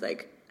 And I was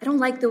like, I don't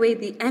like the way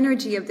the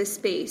energy of this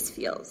space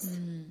feels.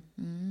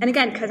 Mm-hmm. And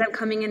again, because I'm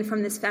coming in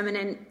from this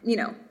feminine,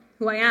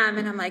 who I am.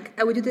 And I'm like,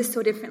 I would do this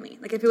so differently.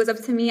 If it was up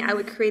to me, I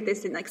would create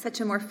this in such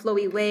a more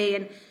flowy way.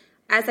 And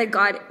as I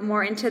got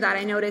more into that,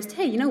 I noticed,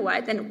 hey, you know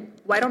what? Then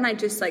why don't I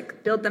just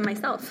build them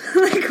myself?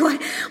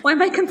 Why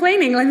am I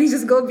complaining? Let me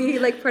just go be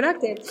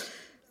productive.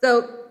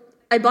 So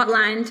I bought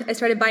land. I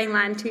started buying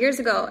land 2 years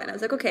ago. And I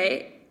was like,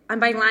 okay, I'm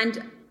buying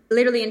land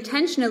literally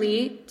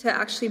intentionally to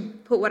actually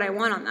put what I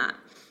want on that.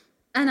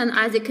 And then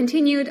as it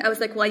continued, I was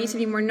like, well, I need to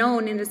be more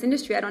known in this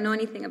industry. I don't know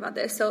anything about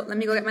this. So let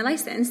me go get my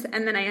license.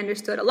 And then I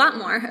understood a lot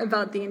more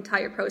about the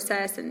entire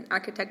process and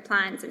architect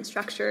plans and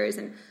structures.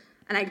 And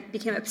I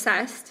became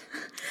obsessed.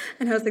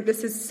 And I was like,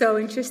 this is so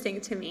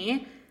interesting to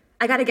me.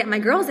 I got to get my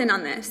girls in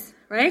on this,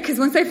 right? Because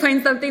once I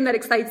find something that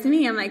excites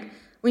me, I'm like,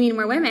 we need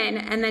more women.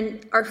 And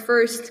then our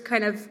first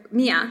kind of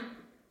Mia,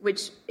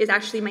 which is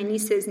actually my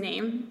niece's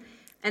name,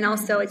 and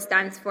also it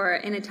stands for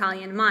in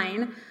Italian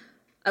mine.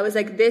 I was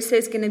like, this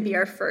is going to be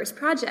our first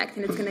project,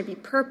 and it's going to be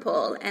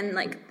purple, and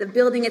the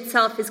building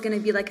itself is going to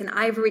be an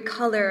ivory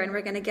color, and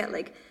we're going to get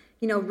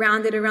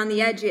rounded around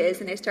the edges.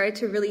 And I started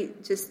to really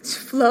just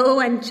flow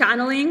and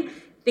channeling.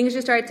 Things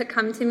just started to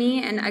come to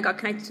me, and I got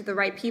connected to the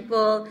right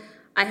people.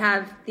 I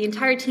have the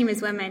entire team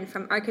is women,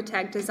 from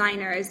architect,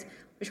 designers.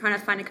 We're trying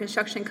to find a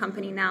construction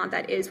company now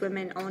that is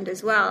women owned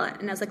as well.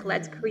 And I was like,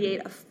 let's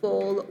create a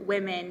full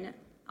women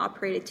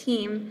operated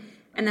team.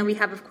 And then we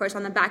have, of course,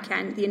 on the back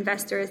end, the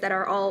investors that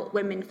are all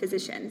women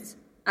physicians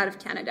out of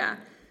Canada.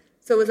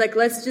 So it was like,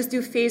 let's just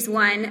do phase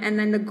 1. And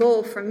then the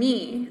goal for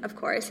me, of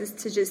course, is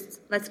to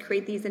let's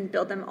create these and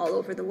build them all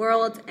over the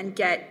world and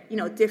get,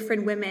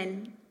 different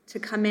women to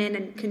come in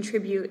and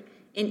contribute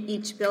in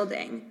each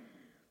building.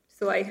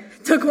 So I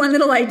took one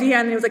little idea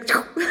and it was like,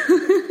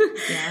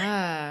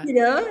 yeah,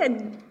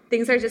 and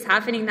things are just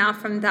happening now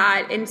from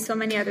that in so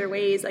many other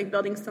ways,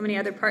 building so many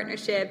other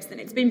partnerships.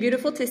 And it's been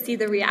beautiful to see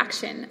the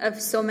reaction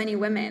of so many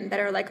women that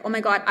are like, oh my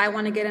God, I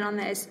want to get in on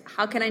this.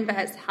 How can I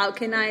invest? How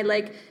can I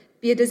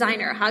be a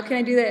designer? How can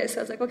I do this? So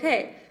I was like,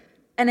 okay.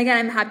 And again,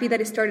 I'm happy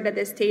that it started at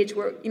this stage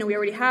where, we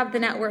already have the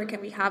network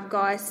and we have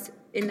Goss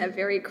in a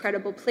very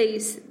credible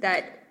place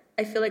that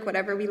I feel like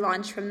whatever we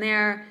launch from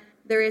there,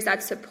 there is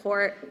that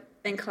support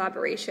and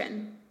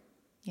collaboration.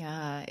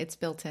 Yeah, it's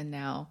built in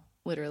now,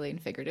 literally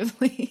and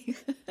figuratively.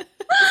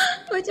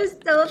 Which is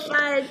so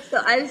fun. So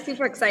I'm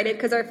super excited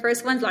because our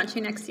first one's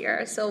launching next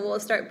year. So we'll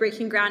start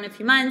breaking ground in a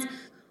few months.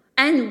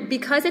 And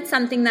because it's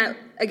something that,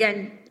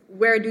 again,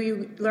 where do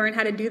you learn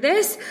how to do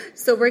this?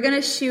 So we're going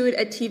to shoot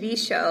a TV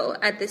show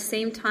at the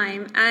same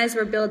time as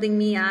we're building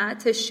Mia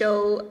to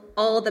show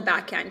all the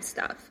back end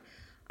stuff.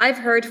 I've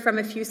heard from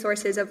a few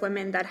sources of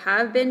women that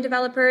have been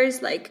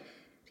developers, like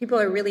people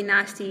are really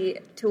nasty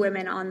to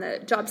women on the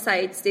job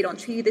sites. They don't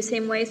treat you the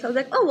same way. So I was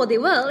like, oh, well, they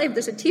will if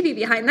there's a TV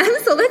behind them.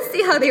 So let's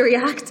see how they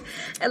react.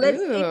 And let's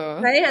see,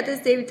 right, at the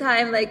same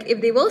time, like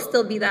if they will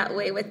still be that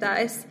way with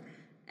us.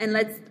 And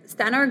let's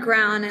stand our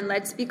ground and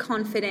let's be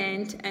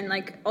confident and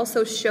like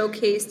also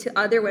showcase to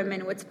other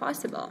women what's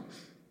possible.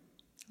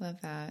 Love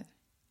that.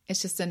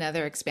 It's just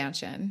another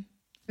expansion,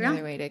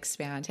 another way to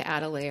expand, to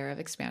add a layer of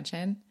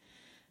expansion.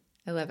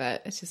 I love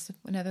it. It's just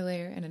another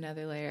layer and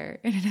another layer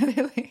and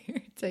another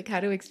layer. It's like how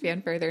to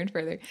expand further and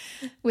further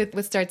with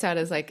what starts out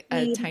as like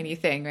a tiny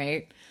thing,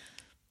 right?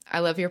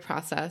 I love your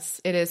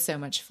process. It is so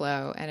much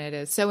flow and it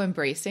is so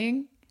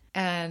embracing.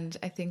 And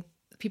I think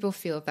people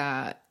feel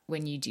that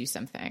when you do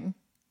something.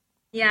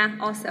 Yeah,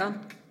 also.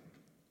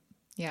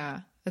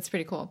 Yeah, that's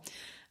pretty cool.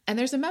 And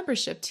there's a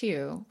membership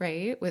too,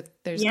 right?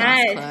 There's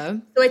Goss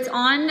Club. So it's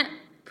on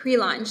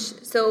pre-launch.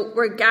 So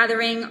we're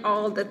gathering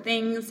all the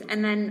things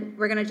and then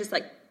we're going to just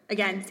like,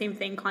 again, same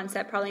thing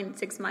concept, probably in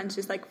 6 months,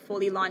 just like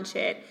fully launch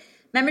it.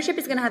 Membership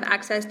is going to have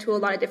access to a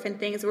lot of different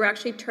things. We're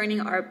actually turning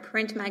our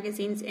print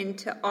magazines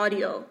into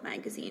audio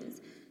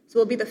magazines. So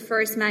we'll be the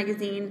first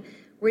magazine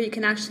where you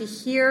can actually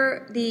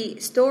hear the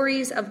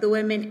stories of the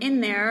women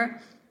in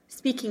there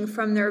speaking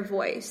from their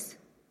voice.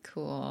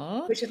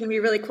 Cool. Which is going to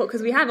be really cool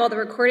because we have all the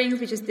recordings.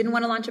 We just didn't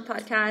want to launch a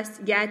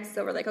podcast yet.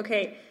 So we're like,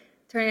 okay,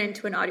 turn it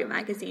into an audio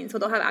magazine. So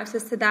they'll have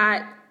access to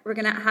that. We're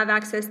going to have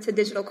access to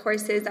digital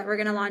courses that we're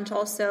going to launch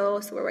also.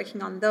 So we're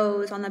working on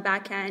those on the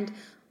back end,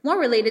 more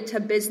related to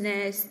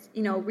business,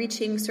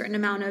 reaching a certain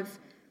amount of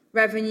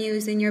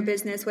revenues in your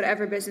business,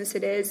 whatever business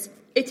it is.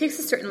 It takes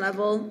a certain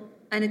level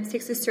and it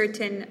takes a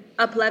certain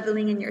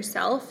up-leveling in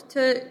yourself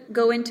to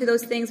go into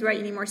those things, right?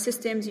 You need more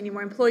systems, you need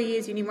more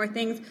employees, you need more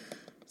things.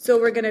 So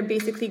we're going to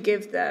basically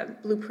give the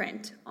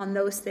blueprint on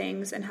those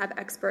things and have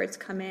experts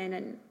come in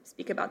and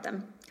speak about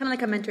them. Kind of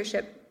like a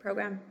mentorship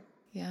program.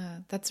 Yeah,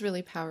 that's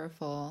really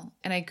powerful.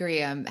 And I agree.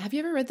 Have you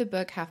ever read the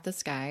book Half the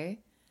Sky?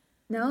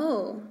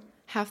 No.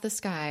 Half the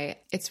Sky.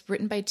 It's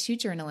written by two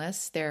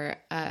journalists.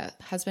 They're a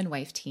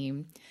husband-wife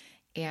team.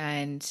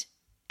 And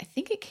I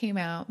think it came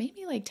out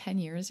maybe like 10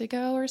 years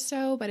ago or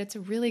so, but it's a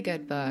really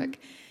good book.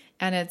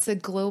 And it's a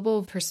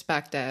global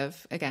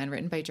perspective, again,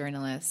 written by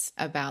journalists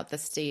about the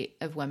state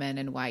of women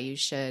and why you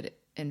should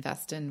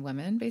invest in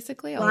women,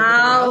 basically. All over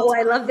the world.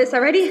 I love this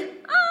already.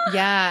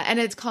 Yeah. And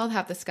it's called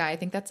Half the Sky. I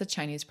think that's a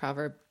Chinese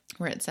proverb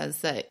where it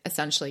says that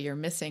essentially you're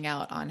missing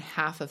out on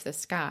half of the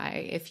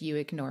sky if you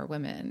ignore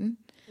women.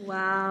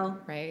 Wow.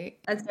 Right?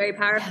 That's very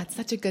powerful. Yeah, it's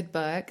such a good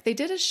book. They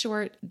did a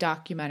short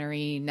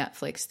documentary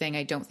Netflix thing.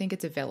 I don't think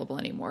it's available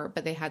anymore,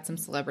 but they had some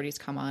celebrities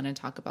come on and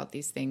talk about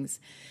these things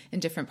in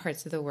different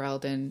parts of the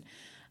world. And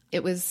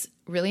it was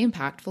really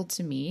impactful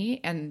to me.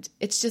 And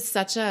it's just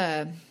such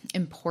a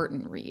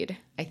important read,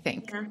 I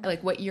think. Yeah.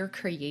 Like what you're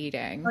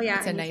creating. Oh, yeah.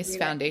 It's a nice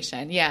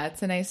foundation. Yeah,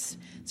 it's a nice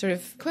sort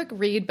of quick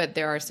read, but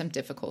there are some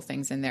difficult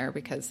things in there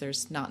because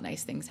there's not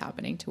nice things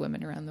happening to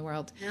women around the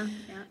world. Yeah.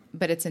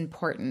 But it's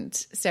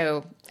important.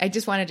 So I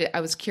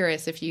was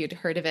curious if you'd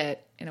heard of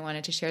it and I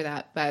wanted to share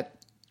that. But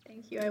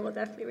thank you. I will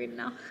definitely read it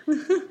now.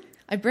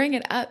 I bring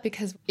it up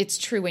because it's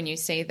true when you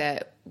say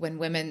that when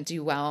women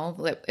do well,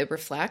 it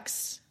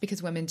reflects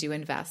because women do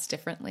invest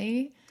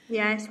differently.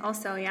 Yes,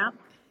 also, yeah.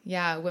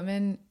 Yeah,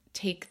 women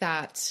take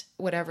that,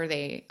 whatever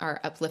they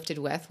are uplifted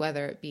with,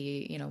 whether it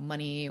be,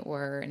 money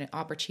or an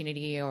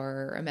opportunity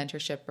or a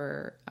mentorship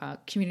or a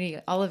community,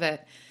 all of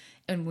it,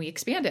 and we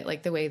expand it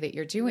like the way that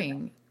you're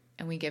doing,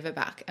 and we give it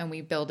back, and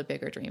we build a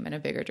bigger dream and a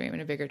bigger dream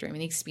and a bigger dream.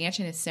 And the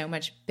expansion is so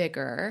much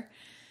bigger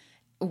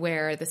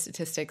where the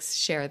statistics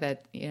share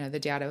that, the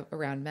data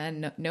around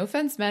men, no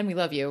offense, men, we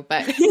love you,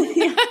 but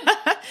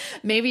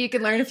maybe you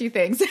can learn a few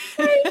things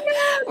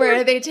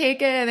where they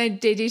take it and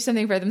they do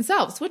something for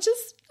themselves, which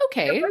is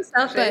okay. We're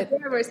selfish.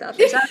 We're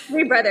selfish. I have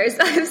 3 brothers.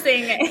 I'm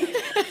saying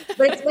it.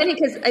 But it's funny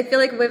because I feel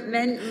like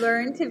men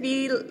learn to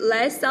be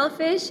less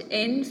selfish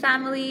in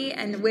family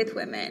and with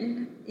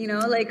women.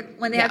 Like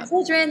when they have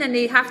children and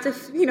they have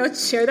to,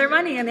 share their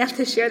money and they have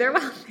to share their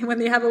wealth. And when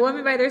they have a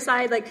woman by their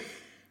side,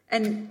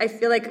 and I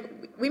feel like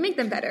we make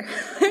them better.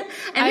 And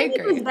I they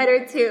make us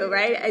better too,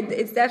 right?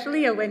 It's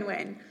definitely a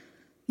win-win.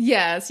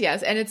 Yes.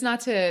 And it's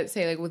not to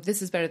say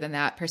this is better than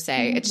that per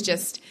se. Mm-hmm. It's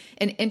just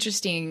an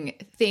interesting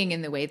thing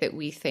in the way that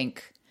we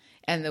think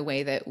and the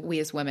way that we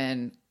as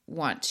women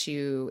want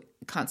to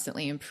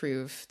constantly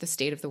improve the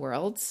state of the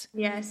world.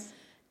 Yes.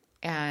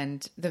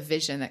 And the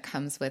vision that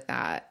comes with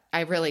that.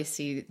 I really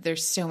see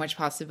there's so much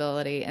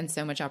possibility and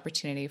so much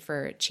opportunity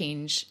for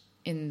change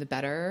in the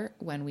better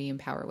when we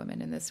empower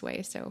women in this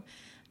way. So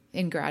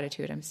in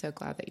gratitude. I'm so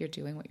glad that you're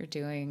doing what you're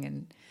doing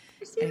and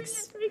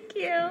thank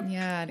you.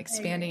 Yeah, and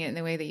expanding it in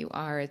the way that you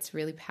are. It's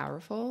really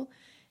powerful.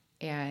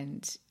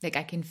 And like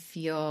I can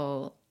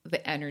feel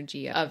the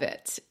energy of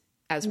it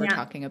as we're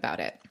talking about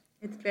it.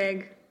 It's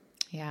big.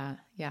 Yeah.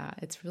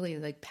 It's really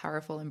like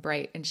powerful and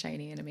bright and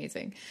shiny and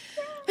amazing.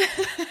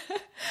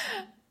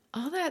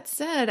 All that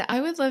said,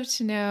 I would love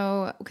to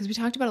know, because we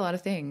talked about a lot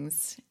of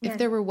things, if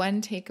there were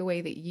one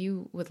takeaway that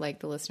you would like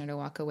the listener to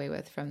walk away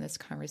with from this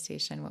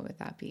conversation, what would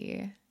that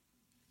be?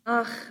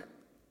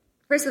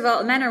 First of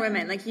all, men or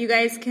women, like you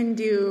guys can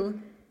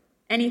do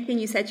anything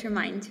you set your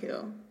mind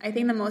to. I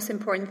think the most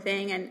important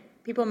thing, and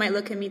people might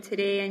look at me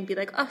today and be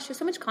like, oh, she has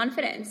so much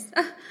confidence.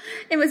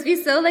 It must be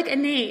so like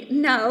innate.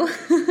 No,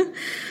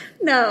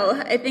 no.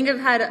 I think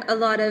I've had a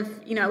lot of,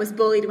 I was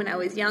bullied when I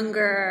was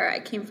younger. I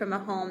came from a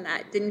home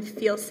that didn't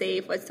feel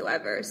safe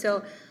whatsoever.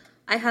 So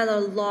I had a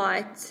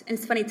lot, and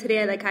it's funny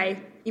today,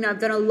 I've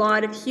done a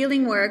lot of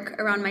healing work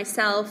around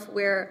myself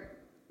where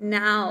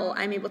now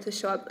I'm able to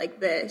show up like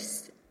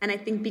this. And I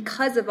think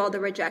because of all the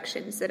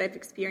rejections that I've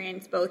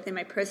experienced, both in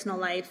my personal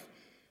life,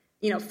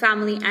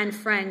 family and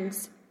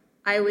friends,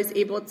 I was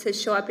able to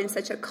show up in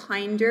such a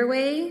kinder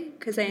way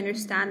because I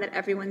understand that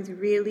everyone's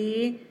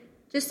really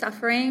just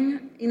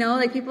suffering.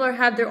 People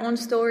have their own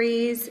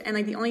stories, and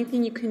like the only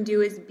thing you can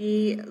do is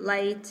be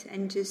light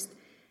and just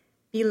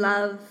be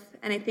love.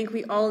 And I think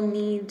we all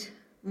need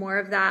more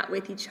of that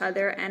with each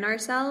other and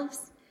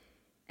ourselves.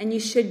 And you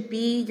should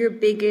be your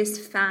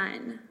biggest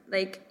fan.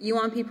 Like, you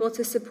want people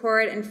to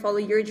support and follow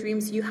your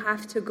dreams, you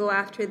have to go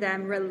after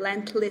them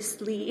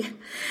relentlessly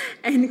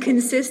and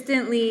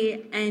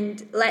consistently,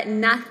 and let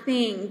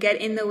nothing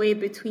get in the way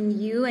between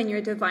you and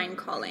your divine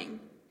calling.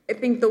 I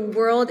think the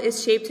world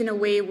is shaped in a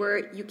way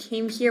where you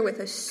came here with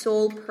a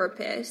sole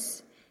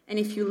purpose. And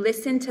if you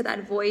listen to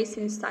that voice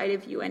inside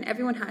of you, and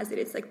everyone has it,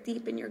 it's like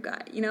deep in your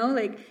gut,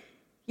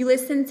 you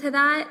listen to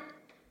that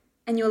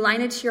and you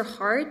align it to your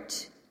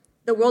heart,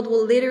 the world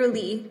will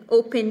literally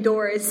open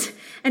doors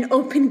and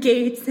open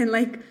gates and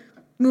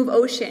move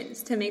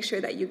oceans to make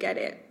sure that you get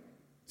it.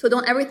 So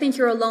don't ever think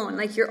you're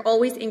alone. You're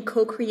always in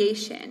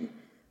co-creation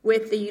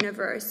with the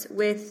universe,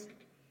 with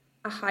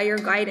a higher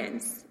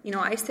guidance.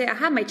 I say I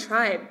have my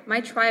tribe.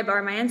 My tribe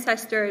are my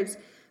ancestors.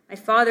 My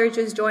father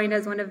just joined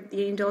as one of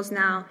the angels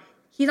now.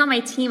 He's on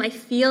my team. I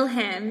feel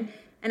him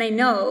and I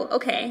know,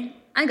 okay,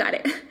 I got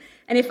it.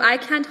 And if I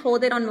can't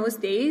hold it on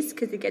most days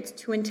because it gets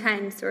too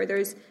intense or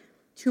there's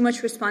too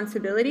much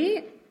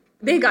responsibility,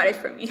 they got it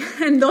for me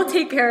and they'll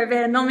take care of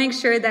it and they'll make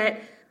sure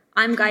that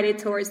I'm guided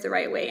towards the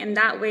right way. And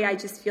that way I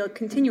just feel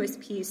continuous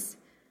peace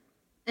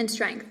and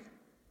strength.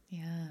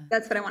 Yeah.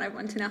 That's what I want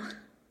everyone to know.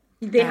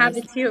 They have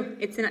it too.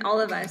 It's in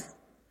all of us.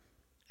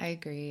 I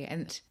agree.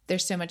 And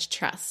there's so much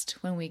trust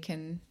when we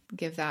can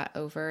give that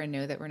over and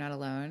know that we're not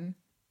alone.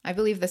 I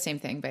believe the same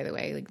thing, by the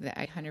way, that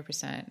I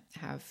 100%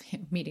 have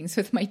meetings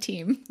with my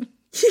team.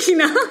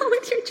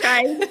 With your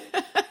tribe.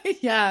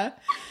 Yeah.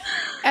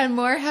 And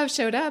more have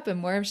showed up the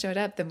more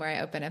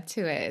I open up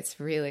to it. It's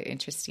really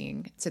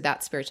interesting. So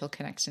that spiritual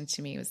connection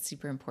to me was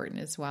super important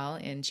as well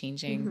in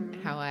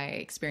changing how I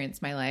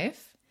experience my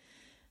life.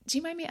 Do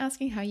you mind me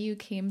asking how you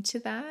came to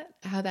that?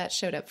 How that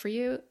showed up for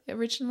you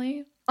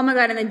originally? Oh my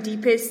God, in the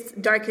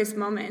deepest, darkest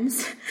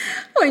moments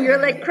when you're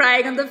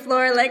crying on the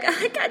floor, I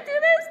can't do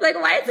this.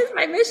 Why is this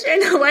my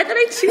mission? Why did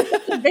I choose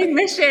such a big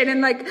mission?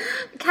 And I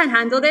can't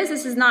handle this.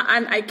 This is not,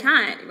 I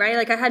can't,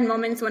 right? I had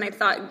moments when I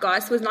thought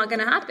Goss was not going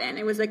to happen.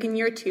 It was in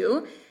year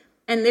 2.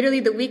 And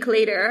literally the week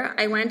later,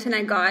 I went and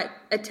I got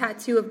a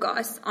tattoo of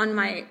Goss on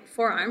my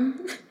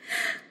forearm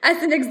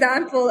as an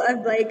example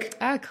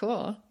of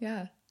cool.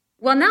 Yeah.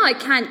 Well, now I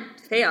can't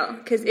fail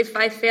because if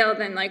I fail,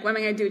 then what am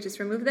I going to do? Just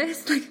remove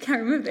this? I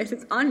can't remove this.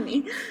 It's on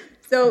me.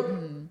 So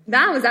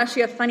that was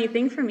actually a funny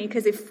thing for me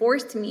because it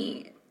forced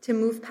me to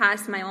move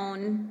past my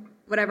own,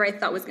 whatever I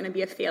thought was going to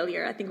be a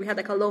failure. I think we had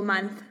a low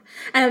month.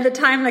 And at the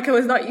time, I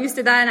was not used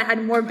to that. And I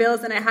had more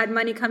bills and I had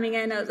money coming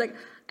in. I was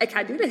I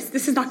can't do this.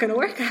 This is not going to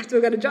work. I have to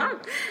go get a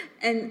job.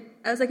 And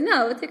I was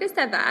no, take a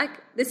step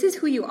back. This is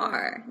who you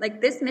are.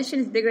 This mission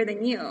is bigger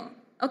than you.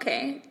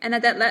 Okay. And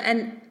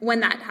and when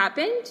that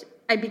happened,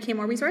 I became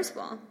more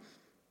resourceful. I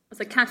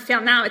was can't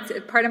fail now. It's a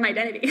part of my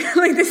identity.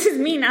 This is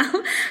me now.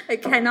 I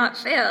cannot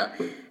fail.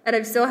 And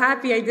I'm so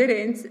happy I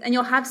didn't. And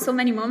you'll have so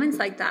many moments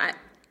like that,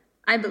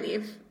 I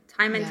believe,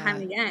 time and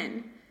time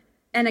again.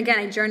 And again,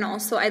 I journal.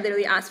 So I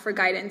literally ask for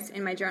guidance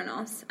in my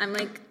journals. I'm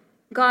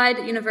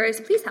God,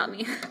 universe, please help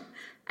me.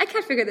 I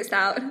can't figure this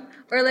out.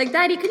 Or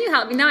Daddy, can you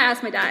help me? Now I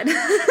ask my dad.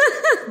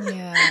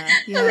 Yeah.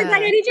 I'm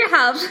Daddy, I need your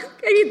help.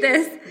 I need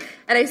this.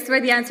 And I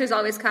swear the answers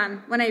always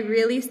come. When I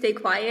really stay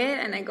quiet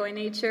and I go in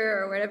nature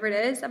or whatever it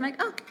is, I'm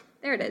oh,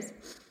 there it is.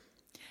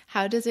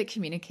 How does it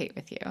communicate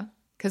with you?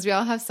 Because we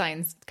all have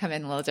signs come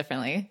in a little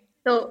differently.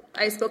 So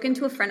I've spoken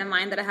to a friend of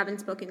mine that I haven't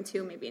spoken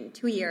to maybe in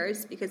 2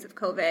 years because of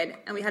COVID.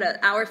 And we had an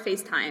hour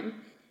FaceTime.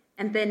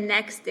 And the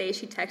next day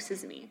she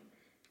texts me.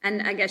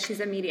 And I guess she's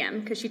a medium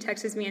because she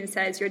texts me and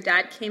says, your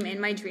dad came in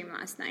my dream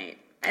last night.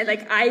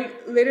 I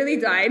literally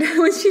died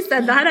when she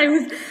said that.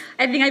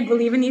 I think I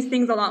believe in these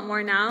things a lot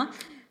more now.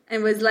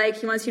 and was like,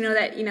 he wants you to know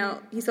that,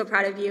 he's so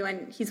proud of you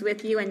and he's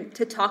with you, and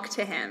to talk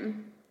to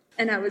him.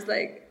 And I was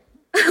like,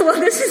 well, I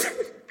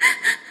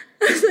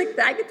was like,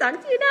 I can talk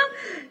to you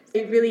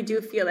now? I really do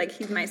feel like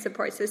he's my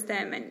support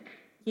system, and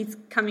he's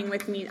coming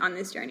with me on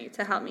this journey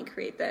to help me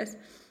create this.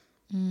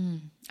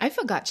 I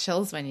got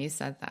chills when you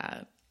said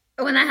that.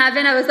 When I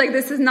haven't, I was like,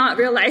 this is not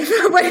real life.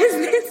 What is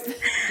this?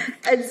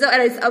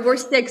 And we're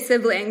 6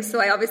 siblings,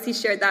 so I obviously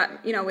shared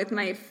that, with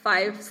my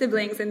 5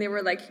 siblings, and they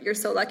were like, you're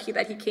so lucky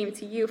that he came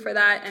to you for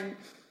that, and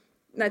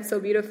that's so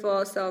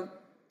beautiful. So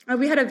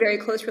we had a very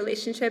close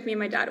relationship. Me and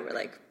my dad were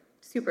like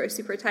super,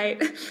 super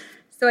tight.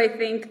 So I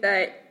think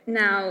that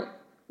now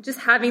just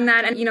having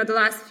that, and the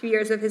last few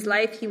years of his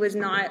life, he was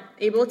not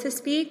able to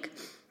speak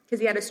because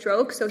he had a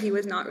stroke, so he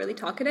was not really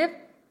talkative.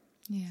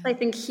 Yeah. So I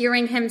think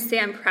hearing him say,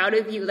 I'm proud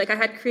of you, like I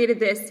had created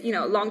this,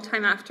 a long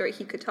time after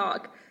he could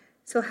talk.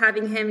 So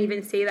having him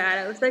even say that,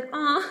 I was like,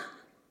 aw.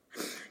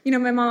 My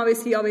mom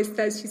obviously always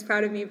says she's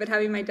proud of me, but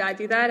having my dad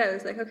do that, I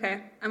was like,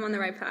 okay, I'm on the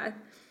right path.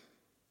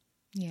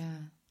 Yeah,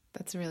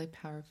 that's really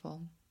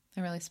powerful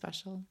and really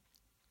special.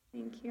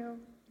 Thank you.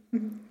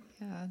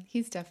 Yeah,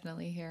 he's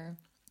definitely here.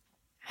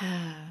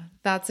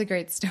 That's a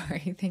great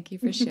story. Thank you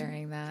for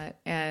sharing that.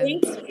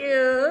 And thank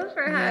you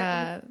for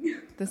having me.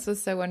 This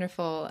was so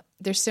wonderful.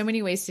 There's so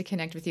many ways to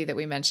connect with you that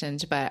we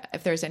mentioned, but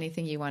if there's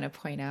anything you want to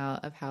point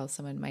out of how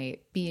someone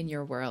might be in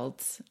your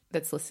world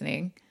that's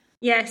listening.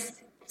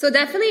 Yes. So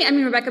definitely,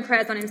 Rebecca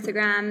Perez on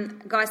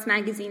Instagram. Goss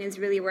Magazine is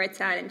really where it's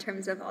at in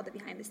terms of all the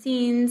behind the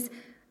scenes.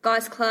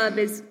 Goss Club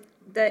is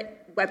the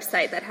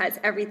website that has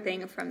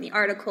everything from the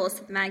articles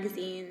to the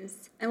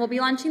magazines. And we'll be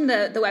launching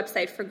the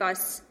website for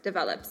Goss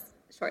Develops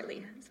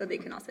shortly, so they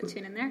can also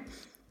tune in there.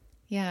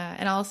 Yeah,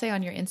 and I'll say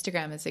on your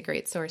Instagram is a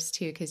great source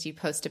too, because you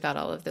post about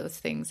all of those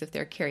things if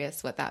they're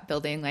curious what that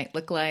building might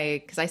look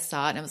like. Because I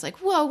saw it and I was like,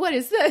 whoa, what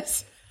is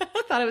this?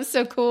 I thought it was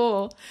so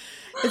cool.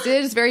 It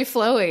is very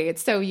flowy.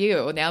 It's so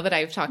you. Now that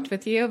I've talked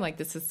with you, I'm like,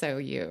 this is so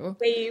you.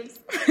 Waves.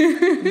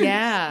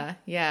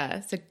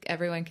 Yeah. So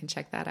everyone can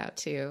check that out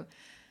too.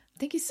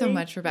 Thank you so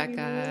much,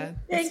 Rebecca.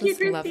 Thank you,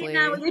 Christina. Lovely.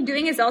 What you're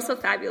doing is also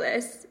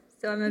fabulous.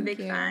 So I'm a big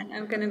fan.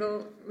 I'm going to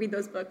go read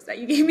those books that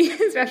you gave me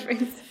as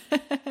reference.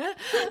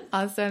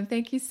 Awesome.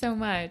 Thank you so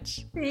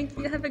much. Thank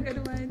you. Have a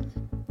good one.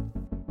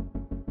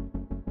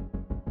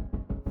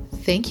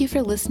 Thank you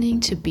for listening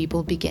to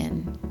People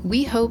Begin.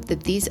 We hope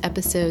that these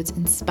episodes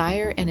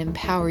inspire and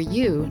empower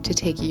you to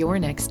take your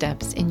next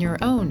steps in your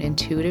own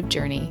intuitive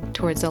journey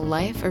towards a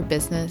life or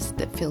business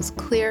that feels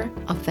clear,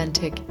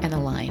 authentic, and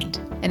aligned.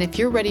 And if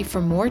you're ready for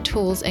more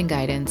tools and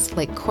guidance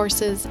like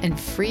courses and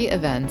free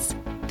events,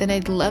 then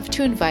I'd love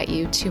to invite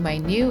you to my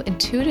new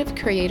Intuitive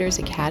Creators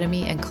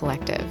Academy and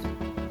Collective.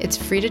 It's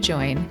free to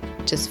join.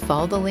 Just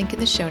follow the link in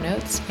the show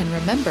notes and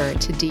remember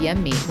to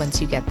DM me once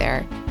you get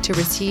there to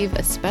receive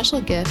a special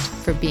gift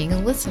for being a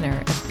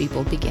listener of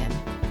People Begin.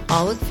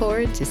 I'll look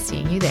forward to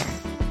seeing you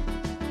there.